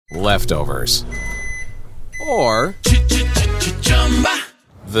leftovers, or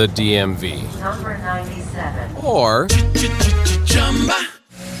the DMV, Number 97, or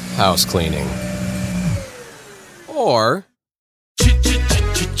house cleaning, or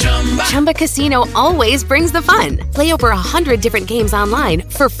Chumba Casino always brings the fun. Play over 100 different games online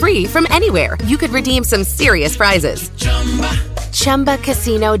for free from anywhere. You could redeem some serious prizes.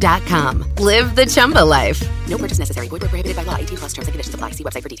 ChumbaCasino.com. Live the Chumba life. No purchase necessary. Void where prohibited by law. 18+ terms and conditions apply. See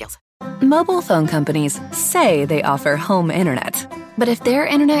website for details. Mobile phone companies say they offer home internet. But if their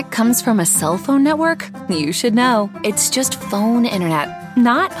internet comes from a cell phone network, you should know. It's just phone internet,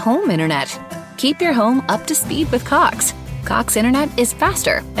 not home internet. Keep your home up to speed with Cox. Cox Internet is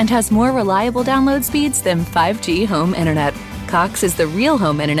faster and has more reliable download speeds than 5G home internet. Cox is the real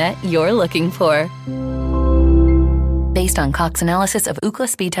home internet you're looking for. Based on Cox analysis of Ookla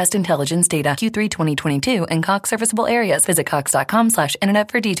speed test intelligence data Q3 2022 and Cox serviceable areas, visit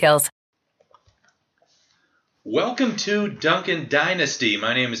cox.com/internet for details. Welcome to Duncan Dynasty.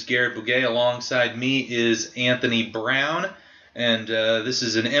 My name is Garrett Bouguet. Alongside me is Anthony Brown. And this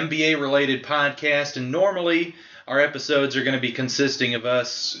is an NBA-related podcast. And normally our episodes are going to be consisting of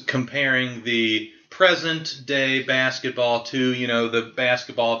us comparing the present-day basketball to, the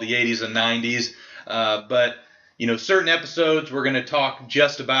basketball of the 80s and 90s. But certain episodes we're going to talk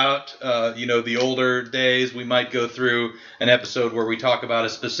just about, the older days. We might go through an episode where we talk about a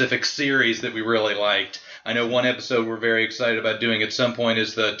specific series that we really liked. I know one episode we're very excited about doing at some point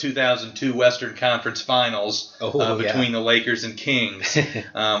is the 2002 Western Conference Finals between the Lakers and Kings.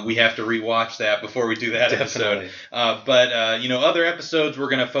 We have to rewatch that before we do that episode. But other episodes we're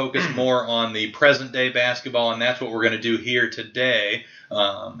going to focus more on the present-day basketball, and that's what we're going to do here today.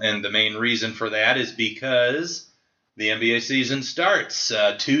 And the main reason for that is because the NBA season starts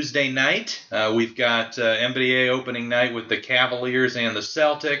Tuesday night. We've got NBA opening night with the Cavaliers and the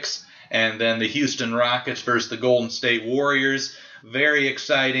Celtics, and then the Houston Rockets versus the Golden State Warriors. Very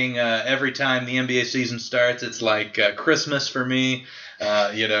exciting. Every time the NBA season starts, it's like Christmas for me.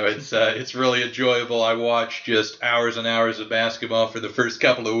 It's really enjoyable. I watch just hours and hours of basketball for the first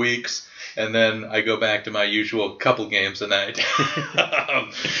couple of weeks, and then I go back to my usual couple games a night.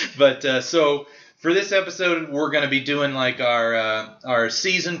 So for this episode, we're going to be doing like our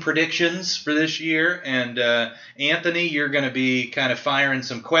season predictions for this year. And Anthony, you're going to be kind of firing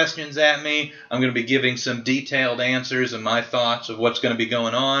some questions at me. I'm going to be giving some detailed answers and my thoughts of what's going to be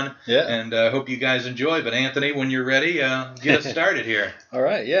going on. Yeah. And I hope you guys enjoy. But Anthony, when you're ready, get us started here. All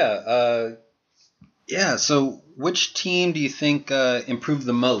right. Yeah. So which team do you think improved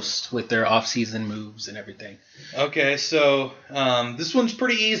the most with their off-season moves and everything? Okay, so this one's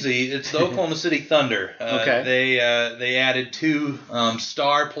pretty easy. It's the Oklahoma City Thunder. Okay. They added two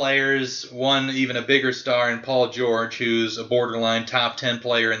star players, one even a bigger star in Paul George, who's a borderline top 10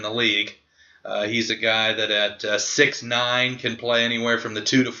 player in the league. He's a guy that at 6'9" can play anywhere from the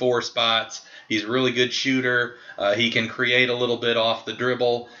 2 to 4 spots. He's a really good shooter. He can create a little bit off the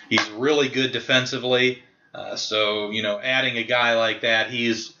dribble. He's really good defensively. So adding a guy like that,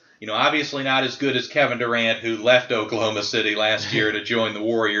 he's, obviously not as good as Kevin Durant, who left Oklahoma City last year to join the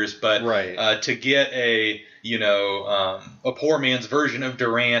Warriors. But to get a poor man's version of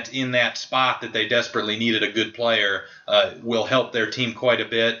Durant in that spot that they desperately needed a good player will help their team quite a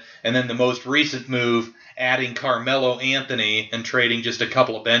bit. And then the most recent move, adding Carmelo Anthony and trading just a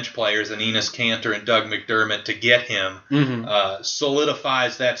couple of bench players, and Enes Kanter and Doug McDermott to get him,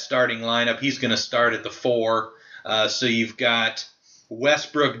 solidifies that starting lineup. He's going to start at the 4. So you've got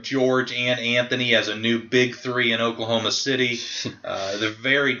Westbrook, George, and Anthony as a new big 3 in Oklahoma City. They're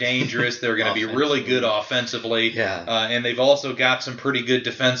very dangerous. They're going to be really good offensively. And they've also got some pretty good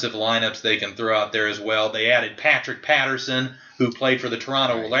defensive lineups they can throw out there as well. They added Patrick Patterson, who played for the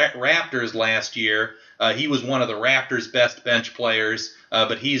Toronto Raptors last year. He was one of the Raptors' best bench players,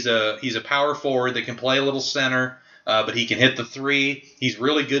 but he's a power forward that can play a little center, but he can hit the 3. He's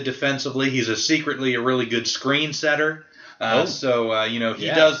really good defensively. He's secretly a really good screen setter. He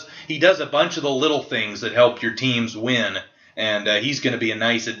does a bunch of the little things that help your teams win, and he's going to be a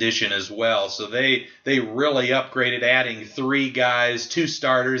nice addition as well. So they really upgraded, adding 3 guys, 2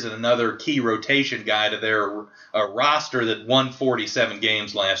 starters, and another key rotation guy to their roster that won 47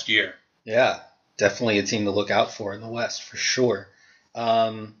 games last year. Yeah. Definitely a team to look out for in the West, for sure.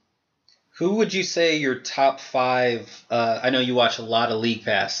 Who would you say your top 5? I know you watch a lot of League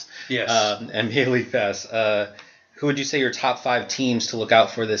Pass. Yes. NBA League Pass. Who would you say your top 5 teams to look out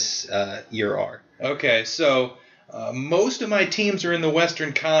for this year are? Okay, so most of my teams are in the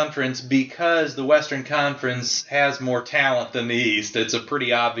Western Conference because the Western Conference has more talent than the East. It's a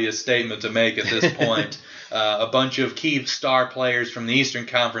pretty obvious statement to make at this point. a bunch of key star players from the Eastern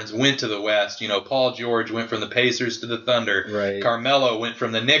Conference went to the West. Paul George went from the Pacers to the Thunder. Right. Carmelo went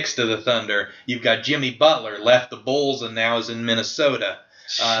from the Knicks to the Thunder. You've got Jimmy Butler, left the Bulls and now is in Minnesota.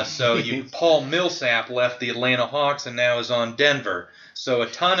 Paul Millsap left the Atlanta Hawks and now is on Denver. So a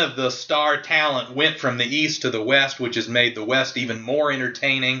ton of the star talent went from the East to the West, which has made the West even more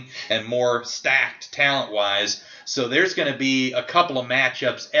entertaining and more stacked talent-wise. So there's going to be a couple of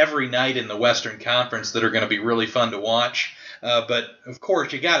matchups every night in the Western Conference that are going to be really fun to watch. But, of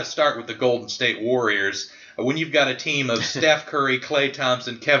course, you got to start with the Golden State Warriors. When you've got a team of Steph Curry, Klay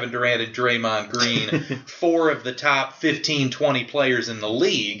Thompson, Kevin Durant, and Draymond Green, 4 of the top 15, 20 players in the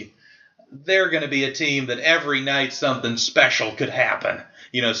league, they're going to be a team that every night something special could happen.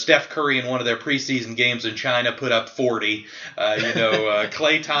 Steph Curry in one of their preseason games in China put up 40.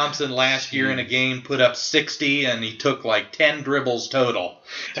 Klay Thompson last year in a game put up 60, and he took like 10 dribbles total.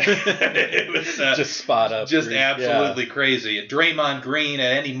 It was just spot up. Just absolutely crazy. And Draymond Green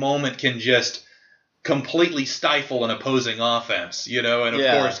at any moment can just completely stifle an opposing offense. And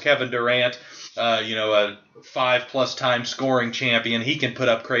of course Kevin Durant, a 5+ time scoring champion. He can put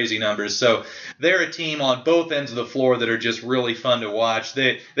up crazy numbers. So they're a team on both ends of the floor that are just really fun to watch.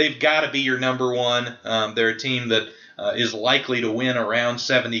 They've got to be your number one. They're a team that is likely to win around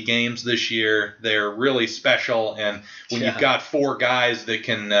 70 games this year. They're really special. And when you've got 4 guys that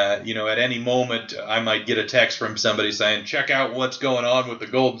can, at any moment, I might get a text from somebody saying, check out what's going on with the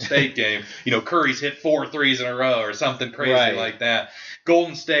Golden State game. Curry's hit 4 threes in a row or something crazy like that.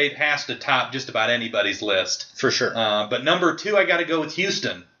 Golden State has to top just about anybody's list. For sure. But number 2, I got to go with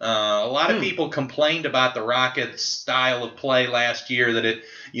Houston. A lot of people complained about the Rockets' style of play last year, that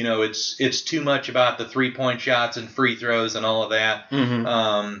it's too much about the 3-point shots and free throws and all of that.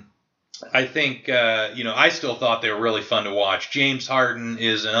 Mm-hmm. I think, I still thought they were really fun to watch. James Harden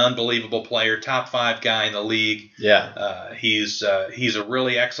is an unbelievable player, top 5 guy in the league. Yeah. He's a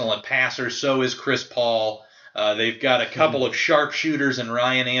really excellent passer. So is Chris Paul. They've got a couple of sharpshooters in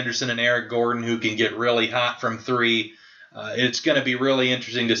Ryan Anderson and Eric Gordon who can get really hot from 3. It's going to be really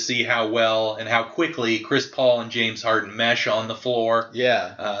interesting to see how well and how quickly Chris Paul and James Harden mesh on the floor.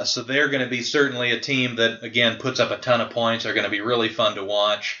 Yeah. So they're going to be certainly a team that, again, puts up a ton of points. They're going to be really fun to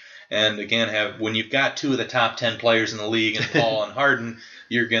watch. And, again, when you've got 2 of the top 10 players in the league in Paul and Harden,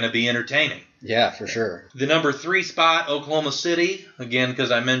 you're going to be entertaining. Yeah, for sure. The number 3 spot, Oklahoma City, again,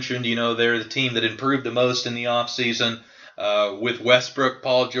 because I mentioned, they're the team that improved the most in the offseason. With Westbrook,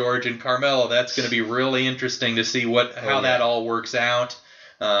 Paul George, and Carmelo, that's going to be really interesting to see how that all works out.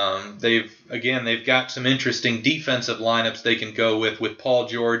 They've got some interesting defensive lineups they can go with Paul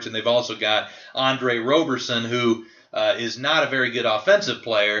George, and they've also got Andre Roberson, who is not a very good offensive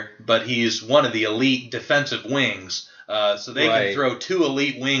player, but he's one of the elite defensive wings. So they can throw 2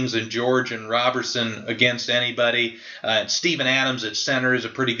 elite wings in George and Robertson against anybody. Steven Adams at center is a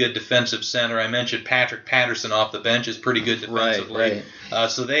pretty good defensive center. I mentioned Patrick Patterson off the bench is pretty good defensively.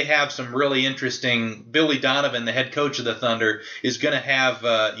 So they have some really interesting. Billy Donovan, the head coach of the Thunder, is going to have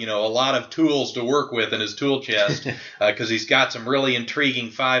a lot of tools to work with in his tool chest because he's got some really intriguing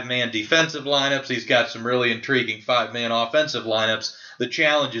 5-man defensive lineups. He's got some really intriguing 5-man offensive lineups. The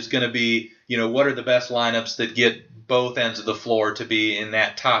challenge is going to be, what are the best lineups that get both ends of the floor to be in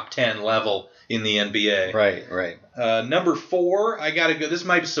that top 10 level in the NBA. Right. Number 4, I got to go. This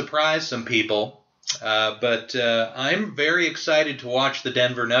might surprise some people, but I'm very excited to watch the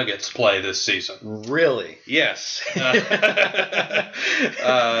Denver Nuggets play this season. Really? Yes.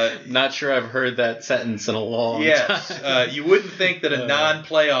 Not sure I've heard that sentence in a long time. You wouldn't think that a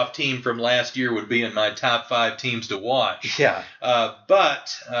non-playoff team from last year would be in my top 5 teams to watch. Yeah.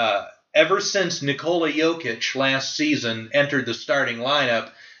 But ever since Nikola Jokic last season entered the starting lineup,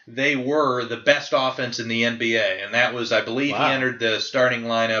 they were the best offense in the NBA. And that was, I believe, he entered the starting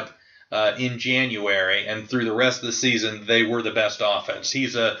lineup in January. And through the rest of the season, they were the best offense.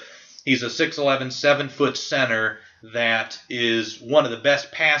 He's a 6'11", 7-foot center that is one of the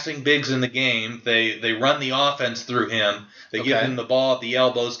best passing bigs in the game. They run the offense through him. They give him the ball at the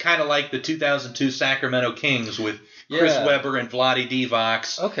elbows, kind of like the 2002 Sacramento Kings with Chris Webber and Vlade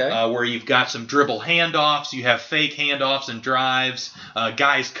Divac, where you've got some dribble handoffs, you have fake handoffs and drives,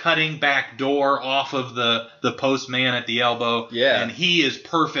 guys cutting back door off of the post man at the elbow, and he is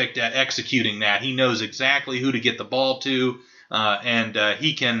perfect at executing that. He knows exactly who to get the ball to, and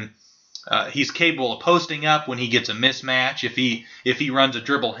he's capable of posting up when he gets a mismatch. If he runs a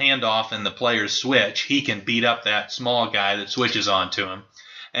dribble handoff and the players switch, he can beat up that small guy that switches onto him.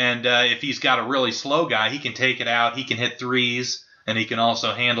 And if he's got a really slow guy, he can take it out. He can hit threes, and he can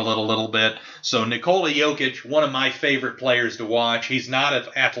also handle it a little bit. So Nikola Jokic, one of my favorite players to watch. He's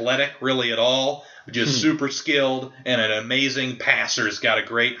not athletic really at all, just super skilled and an amazing passer. He's got a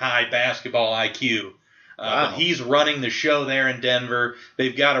great high basketball IQ. But he's running the show there in Denver.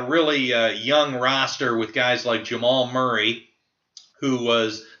 They've got a really young roster with guys like Jamal Murray, who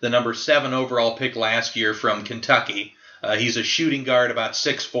was the number 7 overall pick last year from Kentucky. He's a shooting guard, about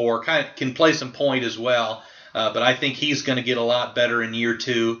 6'4", kind of can play some point as well. But I think he's going to get a lot better in year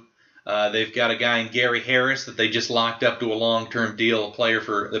 2. They've got a guy in Gary Harris that they just locked up to a long-term deal, a player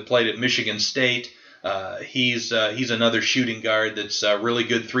that played at Michigan State. He's another shooting guard that's a really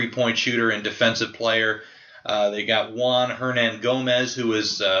good three-point shooter and defensive player. They got Juan Hernan Gomez, who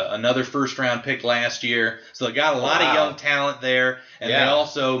was another first-round pick last year. So they got a lot of young talent there, and they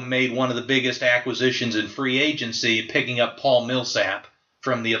also made one of the biggest acquisitions in free agency, picking up Paul Millsap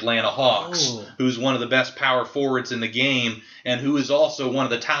from the Atlanta Hawks, who's one of the best power forwards in the game, and who is also one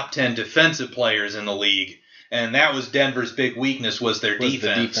of the top 10 defensive players in the league. And that was Denver's big weakness, was their defense.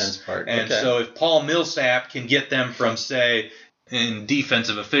 The defense part. And so if Paul Millsap can get them from, say, in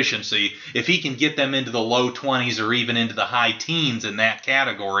defensive efficiency, if he can get them into the low 20s or even into the high teens in that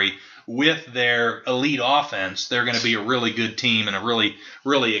category with their elite offense, they're going to be a really good team and a really,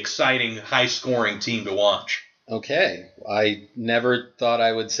 really exciting, high-scoring team to watch. Okay. I never thought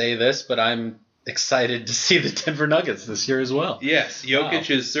I would say this, but I'm excited to see the Denver Nuggets this year as well. Yes, Jokic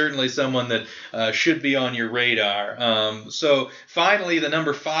is certainly someone that should be on your radar. So finally, the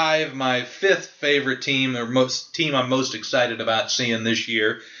number 5, my 5th favorite team, or team I'm most excited about seeing this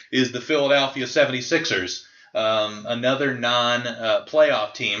year, is the Philadelphia 76ers, another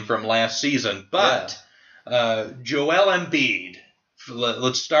non-playoff team from last season. But Joel Embiid,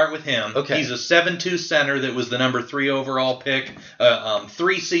 let's start with him. Okay. He's a 7'2" center that was the number 3 overall pick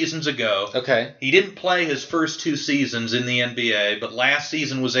 3 seasons ago. Okay. He didn't play his first 2 seasons in the NBA, but last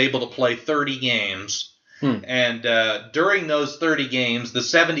season was able to play 30 games. And during those 30 games, the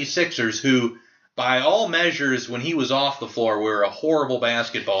 76ers, who by all measures when he was off the floor were a horrible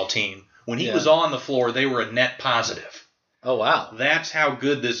basketball team, when he was on the floor, they were a net positive. Oh, wow. That's how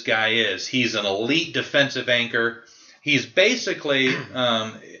good this guy is. He's an elite defensive anchor. He's basically,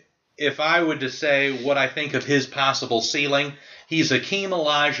 if I were to say what I think of his possible ceiling, he's Hakeem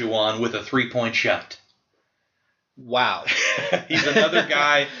Olajuwon with a three-point shot. Wow. He's another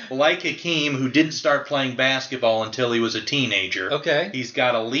guy like Hakeem who didn't start playing basketball until he was a teenager. Okay. He's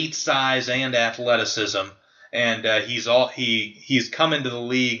got elite size and athleticism, and he's come into the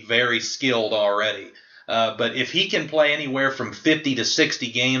league very skilled already. But if he can play anywhere from 50 to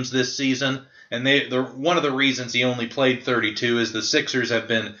 60 games this season, and one of the reasons he only played 32 is the Sixers have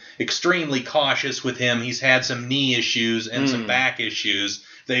been extremely cautious with him. He's had some knee issues and some back issues.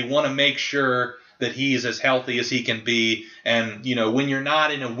 They want to make sure that he's as healthy as he can be. And, when you're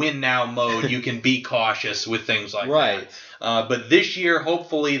not in a win-now mode, you can be cautious with things like that. But this year,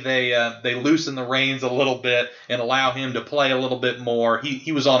 hopefully, they loosen the reins a little bit and allow him to play a little bit more.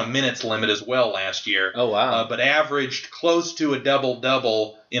 He was on a minutes limit as well last year. Oh, wow. But averaged close to a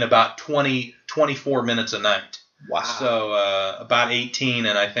double-double in about 24 minutes a night. Wow. So about 18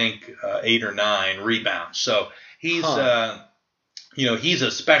 and I think 8 or 9 rebounds. So he's he's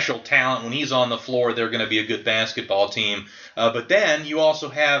a special talent. When he's on the floor, they're going to be a good basketball team. But then you also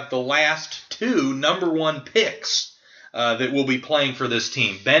have the last 2 number 1 picks that will be playing for this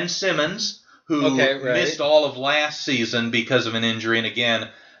team. Ben Simmons, who missed all of last season because of an injury. And again,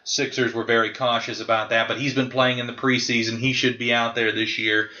 Sixers were very cautious about that, but he's been playing in the preseason. He should be out there this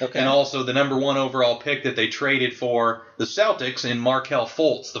year. Okay. And also the number 1 overall pick that they traded for the Celtics in Markelle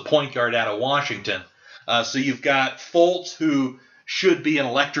Fultz, the point guard out of Washington. So you've got Fultz, who should be an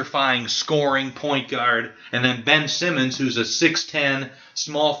electrifying scoring point guard, and then Ben Simmons, who's a 6'10",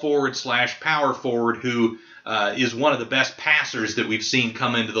 small forward / power forward, who is one of the best passers that we've seen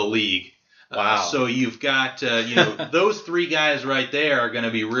come into the league. Wow. So you've got, those 3 guys right there are going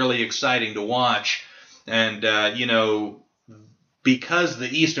to be really exciting to watch. And, because the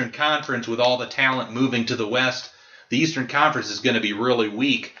Eastern Conference, with all the talent moving to the West, the Eastern Conference is going to be really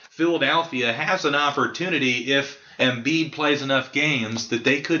weak. Philadelphia has an opportunity, if Embiid plays enough games, that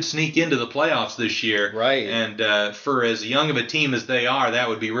they could sneak into the playoffs this year. Right. And for as young of a team as they are, that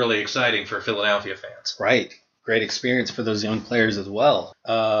would be really exciting for Philadelphia fans. Right. Great experience for those young players as well.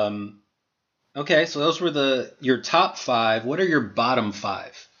 Okay, so those were your top 5. What are your bottom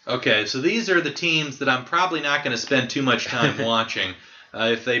 5? Okay, so these are the teams that I'm probably not going to spend too much time watching.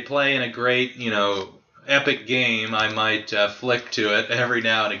 If they play in a great, epic game, I might flick to it every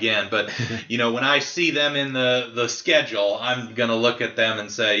now and again. But, when I see them in the schedule, I'm going to look at them and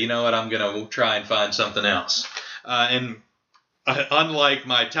say, you know what, I'm going to try and find something else. And unlike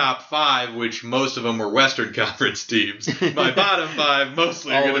my top 5, which most of them were Western Conference teams, my bottom 5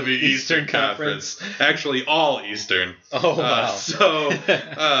 mostly are going to be Eastern Conference. Actually, all Eastern. Oh,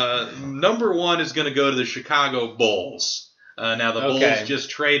 wow. Number 1 is going to go to the Chicago Bulls. Now, the Bulls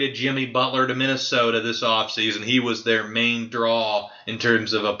just traded Jimmy Butler to Minnesota this offseason. He was their main draw in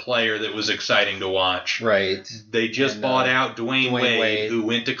terms of a player that was exciting to watch. Right. They just bought out Dwayne Wade, who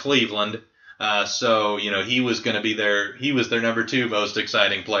went to Cleveland. So, he was going to be he was their number 2 most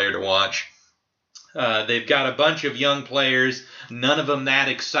exciting player to watch. They've got a bunch of young players, none of them that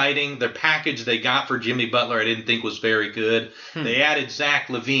exciting. The package they got for Jimmy Butler I didn't think was very good. They added Zach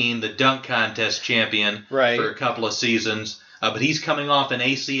LaVine, the dunk contest champion, for a couple of seasons. But he's coming off an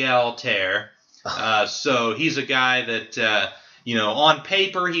ACL tear. So he's a guy that, on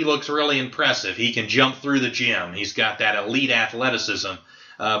paper he looks really impressive. He can jump through the gym. He's got that elite athleticism.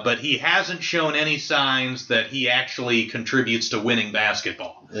 But he hasn't shown any signs that he actually contributes to winning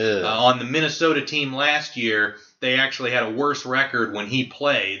basketball. On the Minnesota team last year, they actually had a worse record when he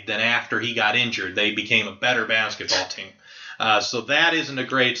played than after he got injured. They became a better basketball team. So that isn't a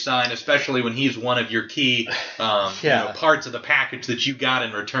great sign, especially when he's one of your key parts of the package that you got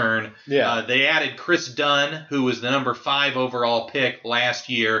in return. They added Chris Dunn, who was the number 5 overall pick last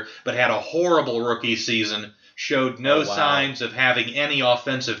year, but had a horrible rookie season. Showed no signs of having any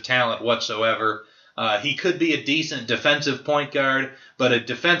offensive talent whatsoever. He could be a decent defensive point guard, but a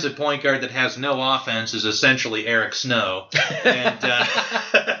defensive point guard that has no offense is essentially Eric Snow. And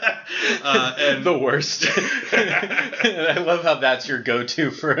the worst. I love how that's your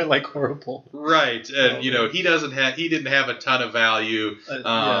go-to for horrible. Right, and he didn't have a ton of value.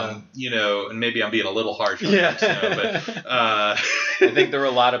 And maybe I'm being a little harsh on Eric Snow, but I think there were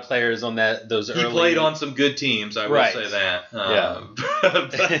a lot of players on those early. He played on some good teams, I will say that.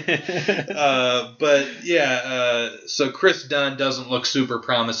 So Chris Dunn doesn't look super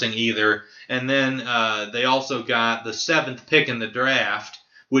promising either. And then they also got the 7th pick in the draft,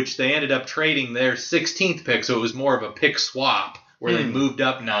 which they ended up trading their 16th pick, so it was more of a pick swap where they moved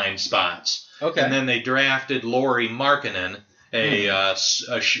up 9 spots. And then they drafted Lauri Markkanen,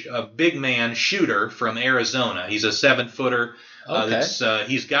 a big man shooter from Arizona. He's a 7-footer.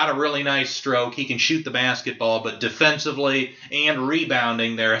 He's got a really nice stroke. He can shoot the basketball, but defensively and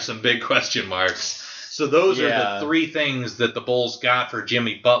rebounding, there are some big question marks. So those are the 3 things that the Bulls got for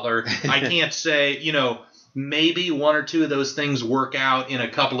Jimmy Butler. I can't say, maybe 1 or 2 of those things work out in a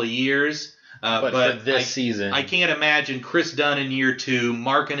couple of years. But for this season, I can't imagine Chris Dunn in year 2,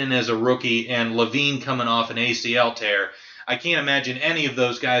 Markkanen as a rookie, and LaVine coming off an ACL tear. I can't imagine any of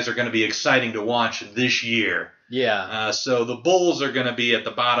those guys are going to be exciting to watch this year. So the Bulls are going to be at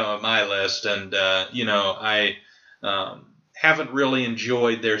the bottom of my list, and I haven't really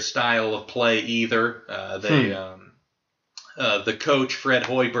enjoyed their style of play either. The coach Fred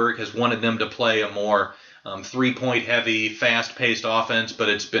Hoiberg has wanted them to play a more 3-point heavy, fast-paced offense, but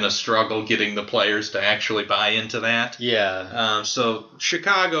it's been a struggle getting the players to actually buy into that. So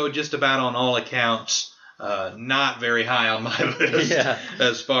Chicago, just about on all accounts, not very high on my list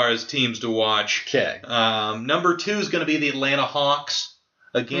as far as teams to watch. Number 2 is going to be the Atlanta Hawks.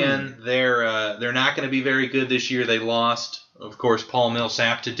 Again, they're not going to be very good this year. They lost, of course, Paul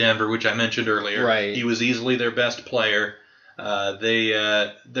Millsap to Denver, which I mentioned earlier. He was easily their best player.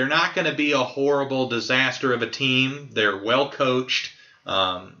 They're not going to be a horrible disaster of a team. They're well coached.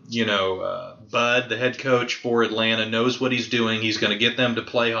 Bud, the head coach for Atlanta, knows what he's doing. He's going to get them to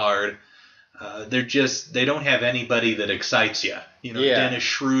play hard. They don't have anybody that excites you. Dennis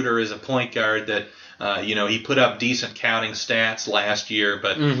Schroeder is a point guard that, he put up decent counting stats last year,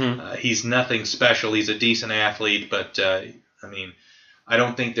 but he's nothing special. He's a decent athlete, but, I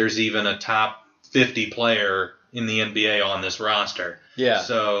don't think there's even a top 50 player in the NBA on this roster.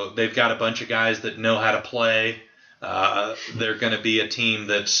 So they've got a bunch of guys that know how to play. They're going to be a team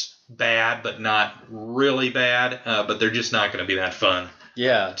that's bad, but not really bad, but they're just not going to be that fun.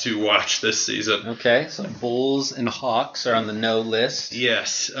 To watch this season. Okay, so Bulls and Hawks are on the no list.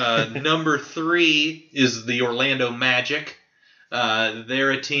 Yes. Number 3 is the Orlando Magic.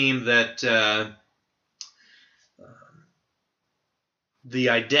 They're a team that the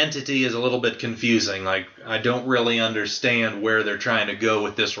identity is a little bit confusing. I don't really understand where they're trying to go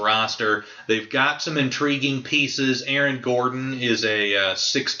with this roster. They've got some intriguing pieces. Aaron Gordon is a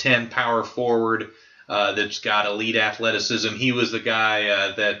 6'10" power forward that's got elite athleticism. He was the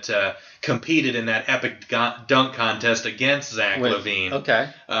guy that competed in that epic dunk contest against Zach LaVine.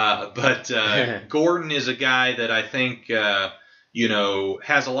 But Gordon is a guy that I think has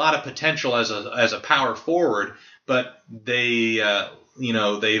a lot of potential as a power forward, but they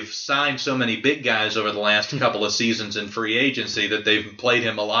they've signed so many big guys over the last couple of seasons in free agency that they've played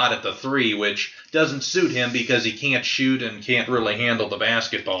him a lot at the 3, which doesn't suit him because he can't shoot and can't really handle the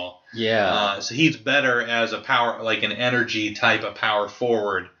basketball. Yeah. So he's better as a power, like an energy type of power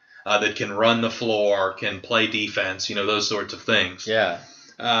forward that can run the floor, can play defense, those sorts of things. Yeah.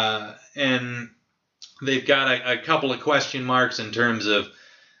 And they've got a couple of question marks in terms of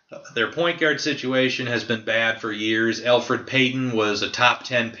their point guard situation has been bad for years. Elfrid Payton was a top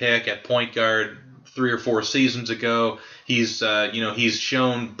 10 pick at point guard 3 or 4 seasons ago. He's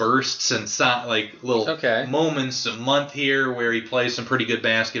shown bursts and little moments a month here where he plays some pretty good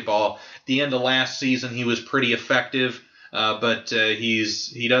basketball. At the end of last season, he was pretty effective, but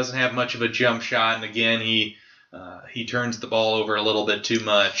he doesn't have much of a jump shot, and again he turns the ball over a little bit too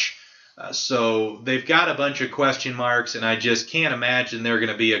much. So they've got a bunch of question marks, and I just can't imagine they're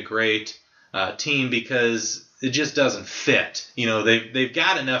going to be a great team because it just doesn't fit. They've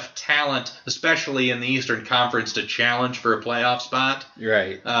got enough talent, especially in the Eastern Conference, to challenge for a playoff spot.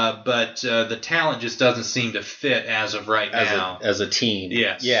 Right. But the talent just doesn't seem to fit as of right now. As a team.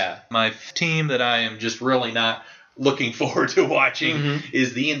 Yes. Yeah. My team that I am just really not looking forward to watching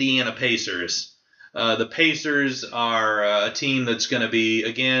is the Indiana Pacers. The Pacers are a team that's going to be,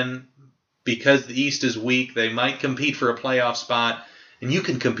 again, because the East is weak, they might compete for a playoff spot, and you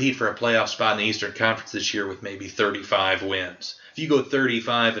can compete for a playoff spot in the Eastern Conference this year with maybe 35 wins. If you go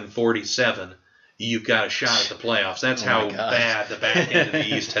 35-47, you've got a shot at the playoffs. That's how bad the back end of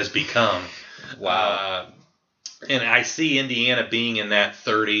the East has become. Wow. And I see Indiana being in that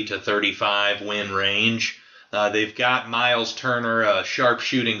 30 to 35 win range. They've got Miles Turner, a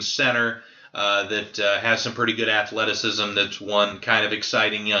sharpshooting center, that has some pretty good athleticism. That's one kind of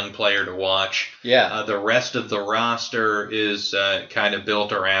exciting young player to watch. Yeah. The rest of the roster is kind of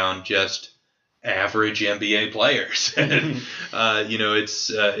built around just average NBA players. And,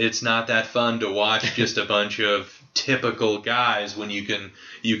 it's not that fun to watch just a bunch of typical guys when you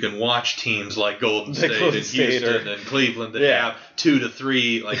can watch teams like Golden State and Houston and Cleveland that have 2 to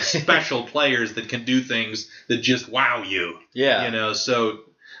 3 special players that can do things that just wow you. Yeah. So.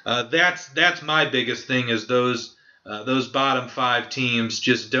 That's my biggest thing is those bottom 5 teams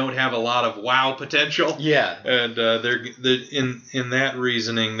just don't have a lot of wow potential. Yeah, and they're in that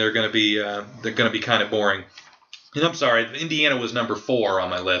reasoning they're going to be kind of boring. And I'm sorry, Indiana was number 4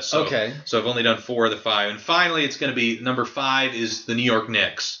 on my list. So, so I've only done 4 of the 5, and finally it's going to be number 5 is the New York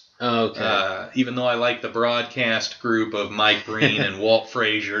Knicks. Okay. Even though I like the broadcast group of Mike Breen and Walt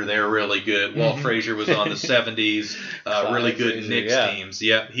Frazier, they're really good. Walt Frazier was on the 70s, really good Knicks teams.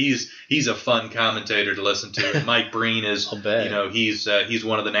 Yep, he's a fun commentator to listen to. And Mike Breen is, he's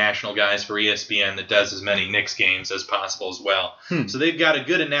one of the national guys for ESPN that does as many Knicks games as possible as well. So they've got a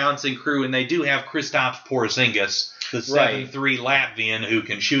good announcing crew, and they do have Kristaps Porzingis, the 7'3" Latvian who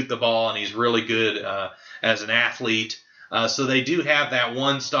can shoot the ball, and he's really good as an athlete. So they do have that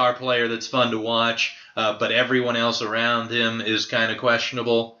one star player that's fun to watch, but everyone else around him is kind of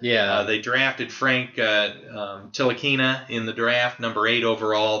questionable. Yeah. They drafted Frank Ntilikina in the draft, number 8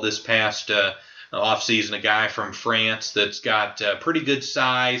 overall this past offseason, a guy from France that's got pretty good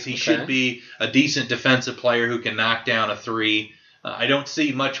size. He should be a decent defensive player who can knock down a 3. I don't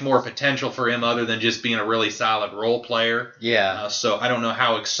see much more potential for him other than just being a really solid role player. Yeah. So I don't know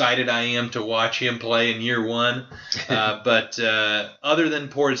how excited I am to watch him play in year 1. But other than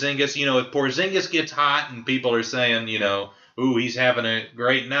Porzingis, if Porzingis gets hot and people are saying, ooh, he's having a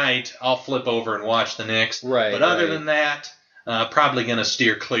great night, I'll flip over and watch the Knicks. Right. But other than that, probably going to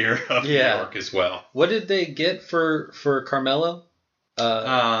steer clear of New York as well. What did they get for Carmelo?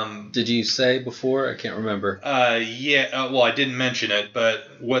 Did you say before? I can't remember. Well, I didn't mention it, but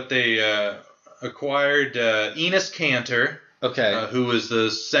what they acquired Enes Kanter, who was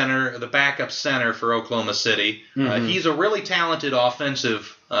the backup center for Oklahoma City. He's a really talented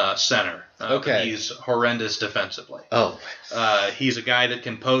offensive center. He's horrendous defensively. He's a guy that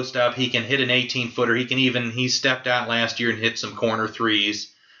can post up. He can hit an 18-footer. He stepped out last year and hit some corner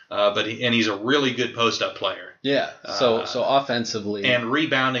threes. But he's a really good post-up player. Yeah, so offensively. And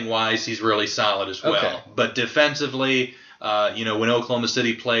rebounding-wise, he's really solid as well. But defensively, when Oklahoma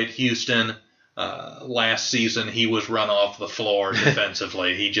City played Houston last season, he was run off the floor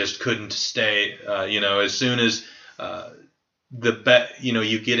defensively. He just couldn't stay. As soon as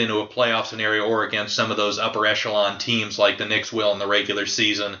you get into a playoff scenario or against some of those upper echelon teams like the Knicks will in the regular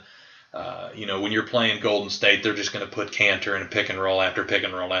season, When you're playing Golden State, they're just going to put Cantor in a pick and roll after pick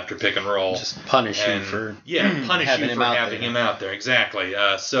and roll after pick and roll. Just punish you for having him out there. Exactly.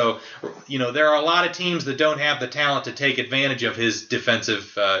 There are a lot of teams that don't have the talent to take advantage of his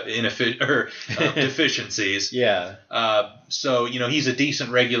defensive deficiencies. Yeah. He's a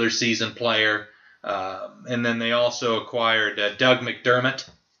decent regular season player. And then they also acquired Doug McDermott,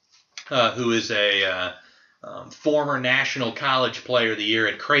 who is a former National College Player of the Year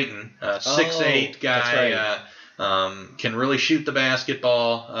at Creighton. 6'8" guy, right. Can really shoot the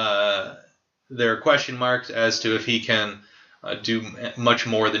basketball. There are question marks as to if he can do much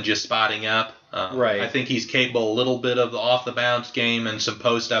more than just spotting up. Right. I think he's capable a little bit of the off-the-bounce game and some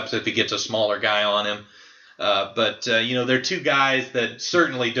post-ups if he gets a smaller guy on him. But they're two guys that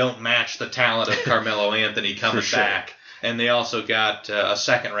certainly don't match the talent of Carmelo Anthony coming back. And they also got a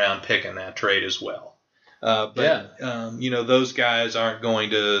second-round pick in that trade as well. Those guys aren't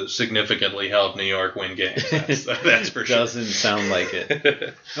going to significantly help New York win games. That's for sure. Doesn't sound like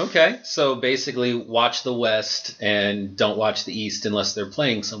it. Okay, so basically watch the West and don't watch the East unless they're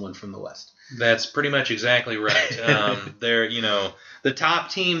playing someone from the West. That's pretty much exactly right. The top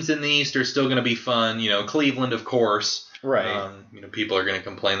teams in the East are still going to be fun. Cleveland, of course. Right. People are going to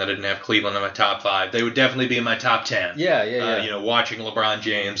complain that I didn't have Cleveland in my top 5. They would definitely be in my top 10. Yeah. Watching LeBron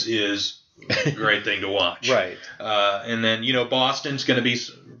James is a great thing to watch. Right. And then, Boston's going to be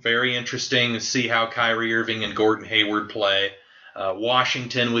very interesting to see how Kyrie Irving and Gordon Hayward play.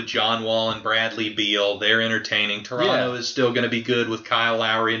 Washington with John Wall and Bradley Beal, they're entertaining. Toronto is still going to be good with Kyle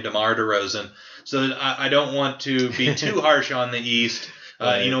Lowry and DeMar DeRozan. So I don't want to be too harsh on the East.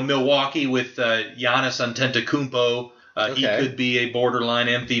 Right. Milwaukee with Giannis Antetokounmpo, he could be a borderline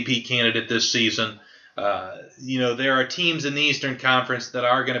MVP candidate this season. There are teams in the Eastern Conference that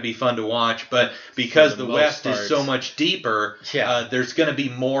are going to be fun to watch, but because the West is so much deeper, there's going to be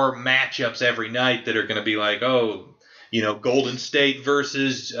more matchups every night that are going to be like, Golden State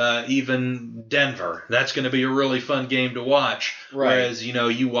versus even Denver. That's going to be a really fun game to watch. Right. Whereas,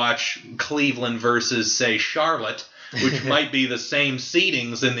 you watch Cleveland versus, say, Charlotte, which might be the same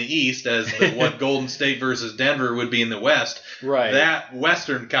seedings in the East as what Golden State versus Denver would be in the West. Right. That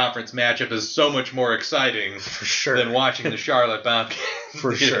Western Conference matchup is so much more exciting than watching the Charlotte Bobcats.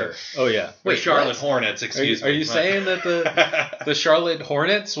 For sure. Oh, yeah. Wait, Charlotte Hornets, excuse me. Are you saying that the Charlotte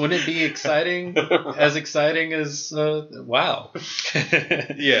Hornets wouldn't be exciting, as exciting as, wow.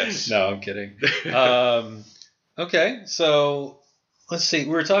 Yes. No, I'm kidding. Okay, so let's see.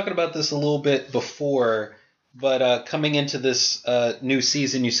 We were talking about this a little bit before. But coming into this new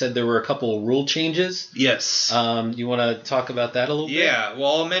season, you said there were a couple of rule changes. Yes. You want to talk about that a little bit? Yeah.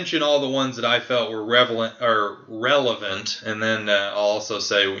 Well, I'll mention all the ones that I felt were relevant, and then I'll also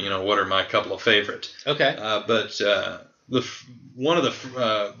say, what are my couple of favorite. Okay. One of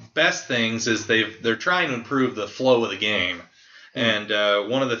the best things is they're trying to improve the flow of the game. And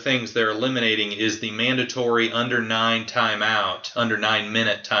one of the things they're eliminating is the mandatory under 9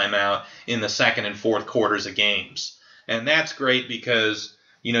 minute timeout in the second and fourth quarters of games. And that's great because,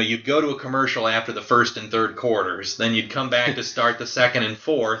 you'd go to a commercial after the first and third quarters, then you'd come back to start the second and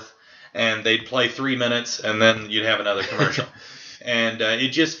fourth, and they'd play 3 minutes, and then you'd have another commercial. And it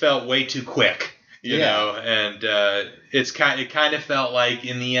just felt way too quick. You know, and it kind of felt like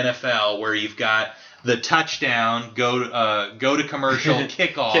in the NFL where you've got the touchdown, go to commercial,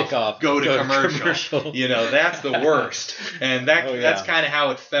 kickoff, go to commercial. That's the worst. And that's kind of how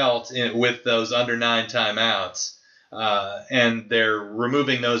it felt with those under 9 timeouts. And they're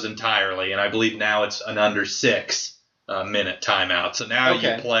removing those entirely. And I believe now it's an under 6 minute timeout. So now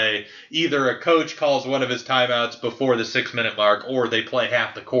you play, either a coach calls one of his timeouts before the 6 minute mark, or they play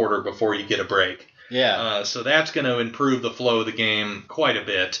half the quarter before you get a break. Yeah. So that's going to improve the flow of the game quite a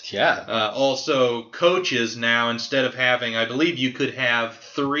bit. Yeah. Also, coaches now, instead of having, I believe you could have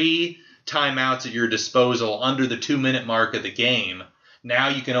 3 timeouts at your disposal under the 2 minute mark of the game. Now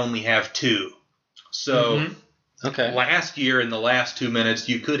you can only have 2. So last year in the last 2 minutes,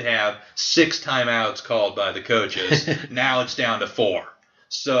 you could have 6 timeouts called by the coaches. Now it's down to 4.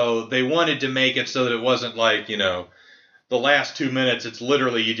 So they wanted to make it so that it wasn't like, the last 2 minutes, it's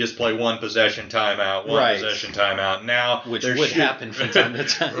literally you just play one possession timeout, possession timeout. Now, which would happen from time to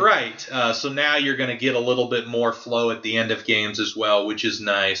time. Right. So now you're going to get a little bit more flow at the end of games as well, which is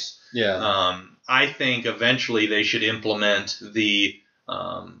nice. Yeah. I think eventually they should implement the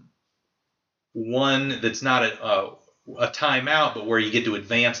one that's not a timeout, but where you get to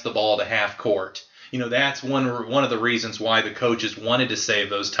advance the ball to half court. That's one of the reasons why the coaches wanted to save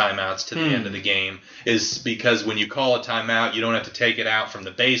those timeouts to the end of the game, is because when you call a timeout, you don't have to take it out from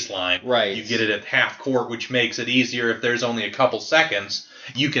the baseline. Right. You get it at half court, which makes it easier if there's only a couple seconds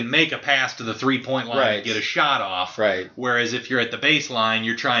you can make a pass to the 3-point line and get a shot off. Right. Whereas if you're at the baseline,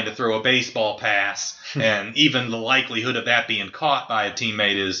 you're trying to throw a baseball pass, and even the likelihood of that being caught by a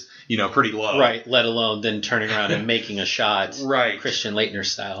teammate is, pretty low. Right, let alone then turning around and making a shot, right, Christian Laettner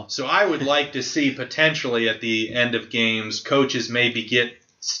style. So I would like to see potentially at the end of games, coaches maybe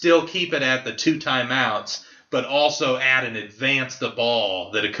still keep it at the 2 timeouts, but also add and advance the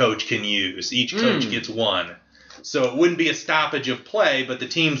ball that a coach can use. Each coach gets 1. So it wouldn't be a stoppage of play, but the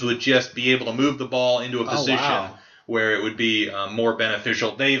teams would just be able to move the ball into a position where it would be more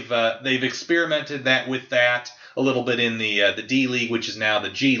beneficial. They've experimented with that a little bit in the D League, which is now the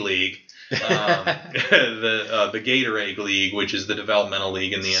G League, the Gatorade League, which is the developmental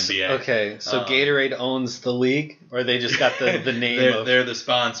league in the NBA. Okay, so Gatorade owns the league, or they just got the name? They're the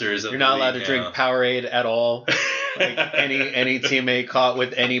sponsors. You're not allowed to drink Powerade at all. Like any teammate caught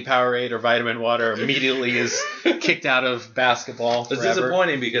with any Powerade or vitamin water immediately is kicked out of basketball forever. It's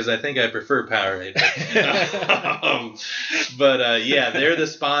disappointing because I think I prefer Powerade. But they're the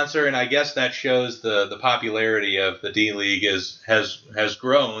sponsor, and I guess that shows the popularity of the D League has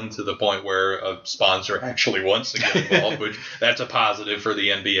grown to the point where a sponsor actually wants to get involved, which that's a positive for the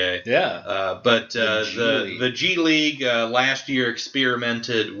NBA. Yeah. But the G League last year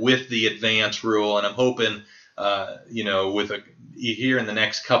experimented with the advance rule, and I'm hoping here in the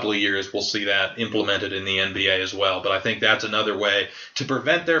next couple of years, we'll see that implemented in the NBA as well. But I think that's another way to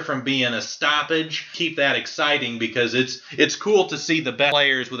prevent there from being a stoppage, keep that exciting, because it's cool to see the best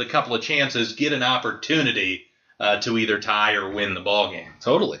players with a couple of chances get an opportunity to either tie or win the ball game.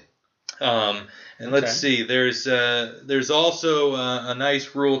 Totally. Let's see, there's also a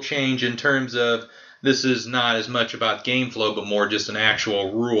nice rule change in terms of this is not as much about game flow, but more just an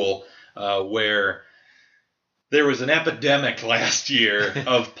actual rule where there was an epidemic last year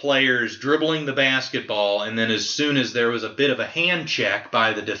of players dribbling the basketball, and then as soon as there was a bit of a hand check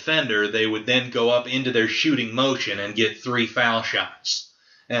by the defender, they would then go up into their shooting motion and get 3 foul shots.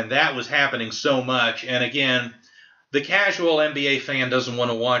 And that was happening so much. And again, the casual NBA fan doesn't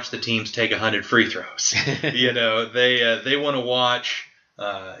want to watch the teams take 100 free throws. They want to watch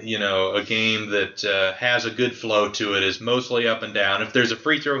a game that has a good flow to it, is mostly up and down. If there's a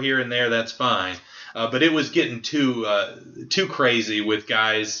free throw here and there, that's fine. But it was getting too crazy with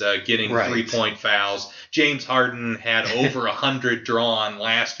guys getting 3-point fouls. James Harden had over 100 drawn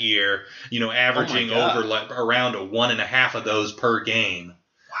last year, averaging over around 1.5 of those per game.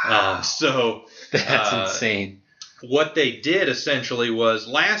 Wow. So that's insane. What they did essentially was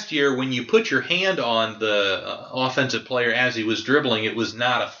last year when you put your hand on the offensive player as he was dribbling, it was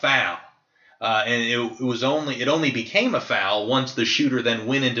not a foul. And it only became a foul once the shooter then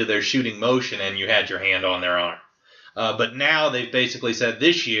went into their shooting motion and you had your hand on their arm. But now they've basically said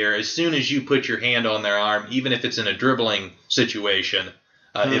this year, as soon as you put your hand on their arm, even if it's in a dribbling situation,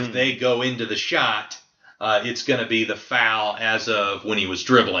 if they go into the shot, it's going to be the foul as of when he was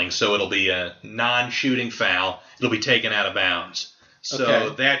dribbling. So it'll be a non-shooting foul. It'll be taken out of bounds. So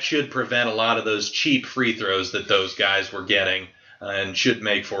that should prevent a lot of those cheap free throws that those guys were getting. And should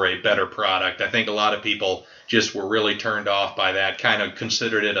make for a better product. I think a lot of people just were really turned off by that, kind of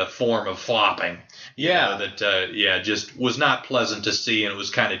considered it a form of flopping. Just was not pleasant to see, and it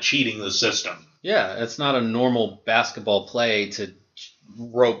was kind of cheating the system. Yeah, it's not a normal basketball play to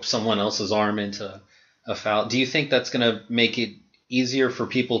rope someone else's arm into a foul. Do you think that's going to make it easier for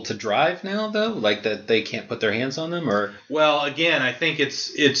people to drive now, though? Like that they can't put their hands on them? Or Well, again, I think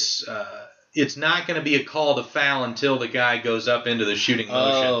it's not going to be a call to foul until the guy goes up into the shooting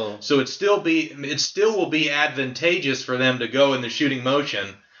motion. So it still will be advantageous for them to go in the shooting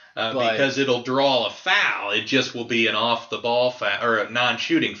motion because it'll draw a foul. It just will be an off the ball foul or a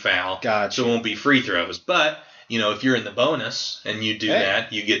non-shooting foul. Gotcha. So it won't be free throws. But if you're in the bonus and you do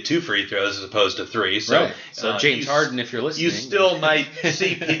that, you get 2 free throws as opposed to 3. So, so James Harden, if you're listening, you still might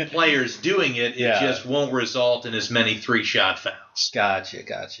see players doing it. It just won't result in as many 3-shot fouls. Gotcha.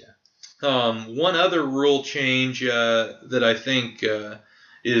 One other rule change that I think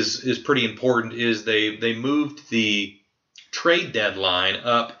is pretty important is they moved the trade deadline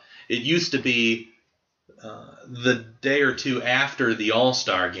up. It used to be the day or two after the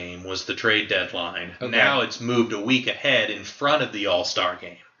All-Star game was the trade deadline. Okay. Now it's moved a week ahead in front of the All-Star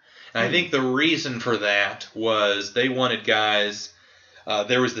game. And I think the reason for that was they wanted guys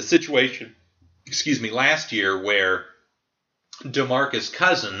there was the situation, last year where DeMarcus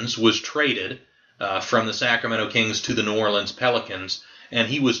Cousins was traded from the Sacramento Kings to the New Orleans Pelicans, and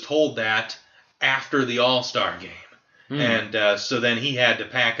he was told that after the All-Star game. And so then he had to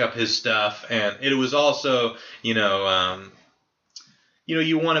pack up his stuff, and it was also,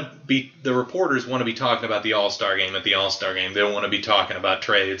 the reporters want to be talking about the All-Star game at the All-Star game. They don't want to be talking about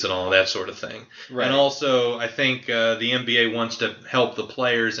trades and all of that sort of thing. Right. And also, I think the NBA wants to help the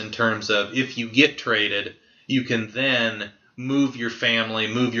players in terms of if you get traded, you can then move your family,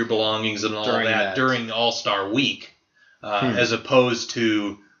 move your belongings and all that during All-Star week, as opposed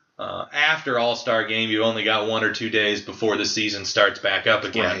to after All-Star game, you only got 1 or 2 days before the season starts back up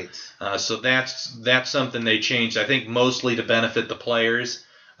again. Right. So that's something they changed, I think, mostly to benefit the players.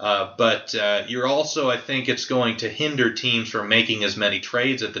 But you're also, I think it's going to hinder teams from making as many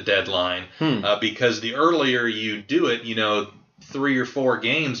trades at the deadline because the earlier you do it, 3 or 4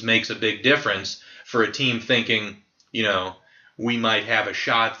 games makes a big difference for a team thinking, we might have a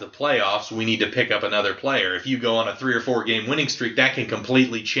shot at the playoffs. We need to pick up another player. If you go on a 3 or 4 game winning streak, that can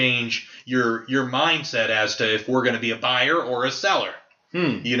completely change your mindset as to if we're going to be a buyer or a seller.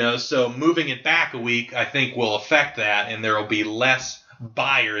 So moving it back a week, I think will affect that, and there will be less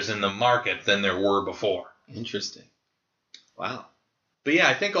buyers in the market than there were before. Interesting. Wow. But yeah,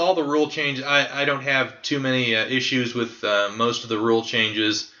 I think all the rule changes, I don't have too many issues with most of the rule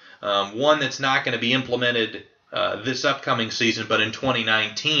changes. One that's not going to be implemented this upcoming season, but in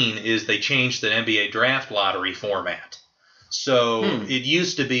 2019, is they changed the NBA draft lottery format. So it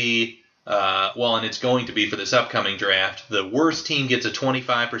used to be, and it's going to be for this upcoming draft, the worst team gets a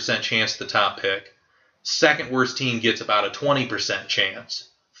 25% chance at the top pick. Second worst team gets about a 20% chance.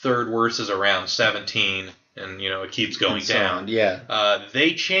 Third worst is around 17, and it keeps going down. Yeah.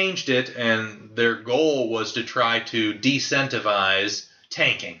 They changed it, and their goal was to try to decentivize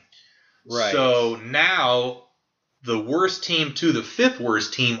tanking. Right. So now the worst team to the fifth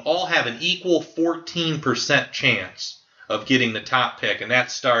worst team all have an equal 14% chance of getting the top pick, and that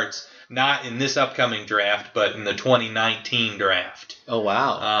starts not in this upcoming draft, but in the 2019 draft. Oh,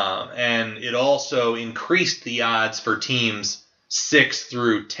 wow. And it also increased the odds for teams 6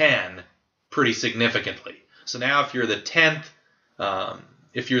 through 10 pretty significantly. So now if you're the 10th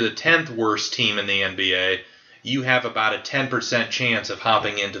worst team in the NBA, you have about a 10% chance of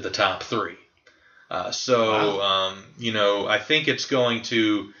hopping into the top 3. I think it's going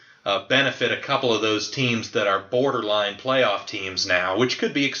to benefit a couple of those teams that are borderline playoff teams now, which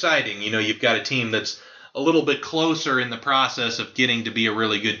could be exciting. You've got a team that's a little bit closer in the process of getting to be a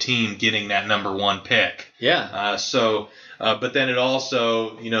really good team, getting that number 1 pick. Yeah. But then it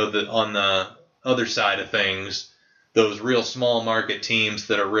also, on the other side of things, those real small market teams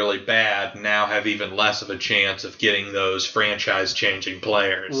that are really bad now have even less of a chance of getting those franchise-changing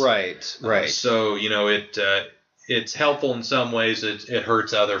players. Right. It's helpful in some ways. It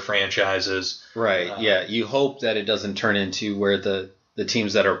hurts other franchises. Right. You hope that it doesn't turn into where the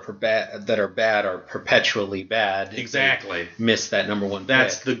teams that are bad are perpetually bad. Exactly. Miss that number 1 pick.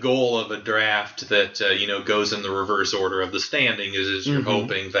 That's the goal of a draft that goes in the reverse order of the standing. Is you're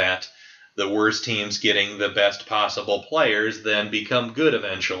hoping that the worst teams getting the best possible players then become good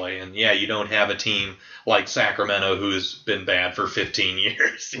eventually. And you don't have a team like Sacramento who's been bad for 15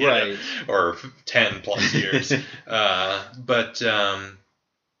 years, right? Or 10 plus years.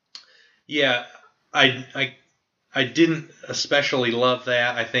 I didn't especially love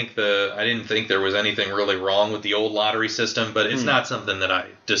that. I didn't think there was anything really wrong with the old lottery system, but it's not something that I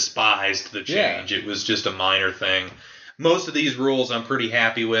despised the change. It was just a minor thing. Most of these rules I'm pretty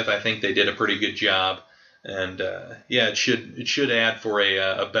happy with. I think they did a pretty good job. And, it should add for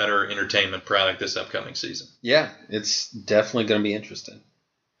a better entertainment product this upcoming season. Yeah, it's definitely going to be interesting.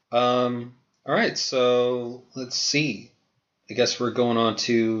 All right, so let's see. I guess we're going on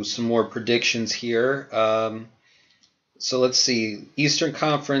to some more predictions here. So let's see. Eastern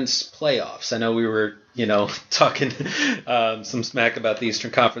Conference playoffs. I know we were, talking some smack about the Eastern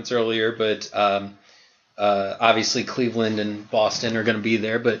Conference earlier, but obviously Cleveland and Boston are going to be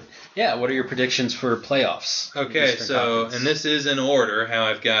there. But, what are your predictions for playoffs? Okay, and this is in order, how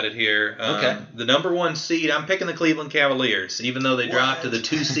I've got it here. Okay. The number 1 seed, I'm picking the Cleveland Cavaliers, even though they dropped to the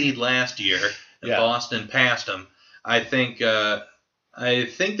 2 seed last year and Boston passed them. I think they're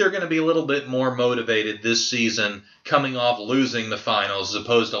going to be a little bit more motivated this season coming off losing the finals as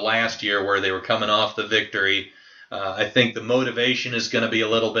opposed to last year where they were coming off the victory. I think the motivation is going to be a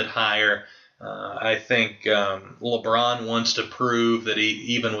little bit higher. I think LeBron wants to prove that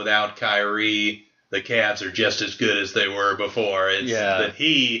even without Kyrie, the Cavs are just as good as they were before. That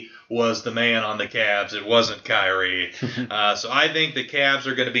he was the man on the Cavs. It wasn't Kyrie. So I think the Cavs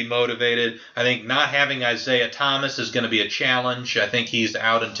are going to be motivated. I think not having Isaiah Thomas is going to be a challenge. I think he's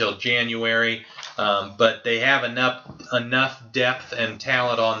out until January. But they have enough depth and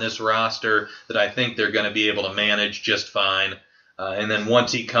talent on this roster that I think they're going to be able to manage just fine. And then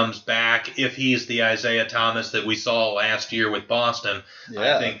once he comes back, if he's the Isaiah Thomas that we saw last year with Boston,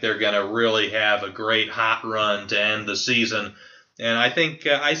 I think they're going to really have a great hot run to end the season. And I think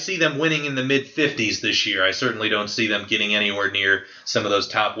I see them winning in the mid-50s this year. I certainly don't see them getting anywhere near some of those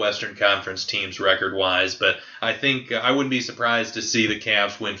top Western Conference teams record-wise. But I think I wouldn't be surprised to see the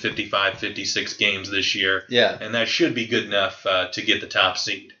Cavs win 55, 56 games this year. Yeah. And that should be good enough to get the top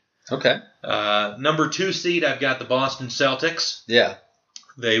seed. Okay. Number 2 seed, I've got the Boston Celtics. Yeah.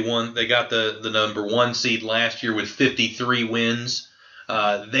 They got the number 1 seed last year with 53 wins.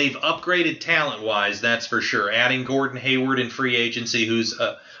 They've upgraded talent-wise, that's for sure. Adding Gordon Hayward in free agency, who's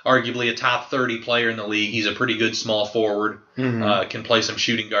arguably a top 30 player in the league. He's a pretty good small forward, can play some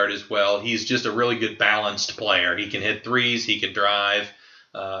shooting guard as well. He's just a really good balanced player. He can hit threes, he can drive,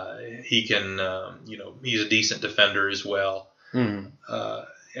 he can, he's a decent defender as well.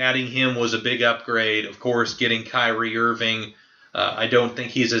 Adding him was a big upgrade. Of course, getting Kyrie Irving, I don't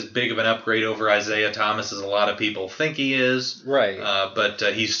think he's as big of an upgrade over Isaiah Thomas as a lot of people think he is. Right. But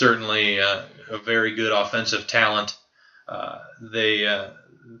he's certainly a very good offensive talent. The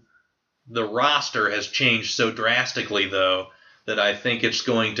roster has changed so drastically, though, that I think it's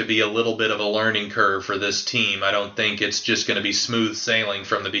going to be a little bit of a learning curve for this team. I don't think it's just going to be smooth sailing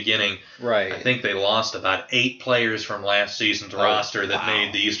from the beginning. Right. I think they lost about 8 players from last season's roster that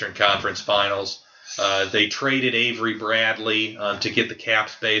made the Eastern Conference Finals. They traded Avery Bradley to get the cap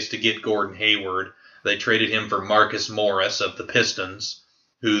space to get Gordon Hayward. They traded him for Marcus Morris of the Pistons,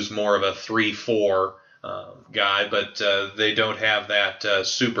 who's more of a 3-4 guy, but they don't have that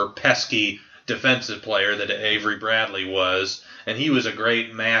super pesky defensive player that Avery Bradley was. And he was a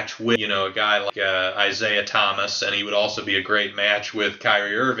great match with, a guy like Isaiah Thomas, and he would also be a great match with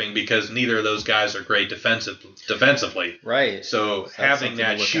Kyrie Irving because neither of those guys are great defensively. Right. So having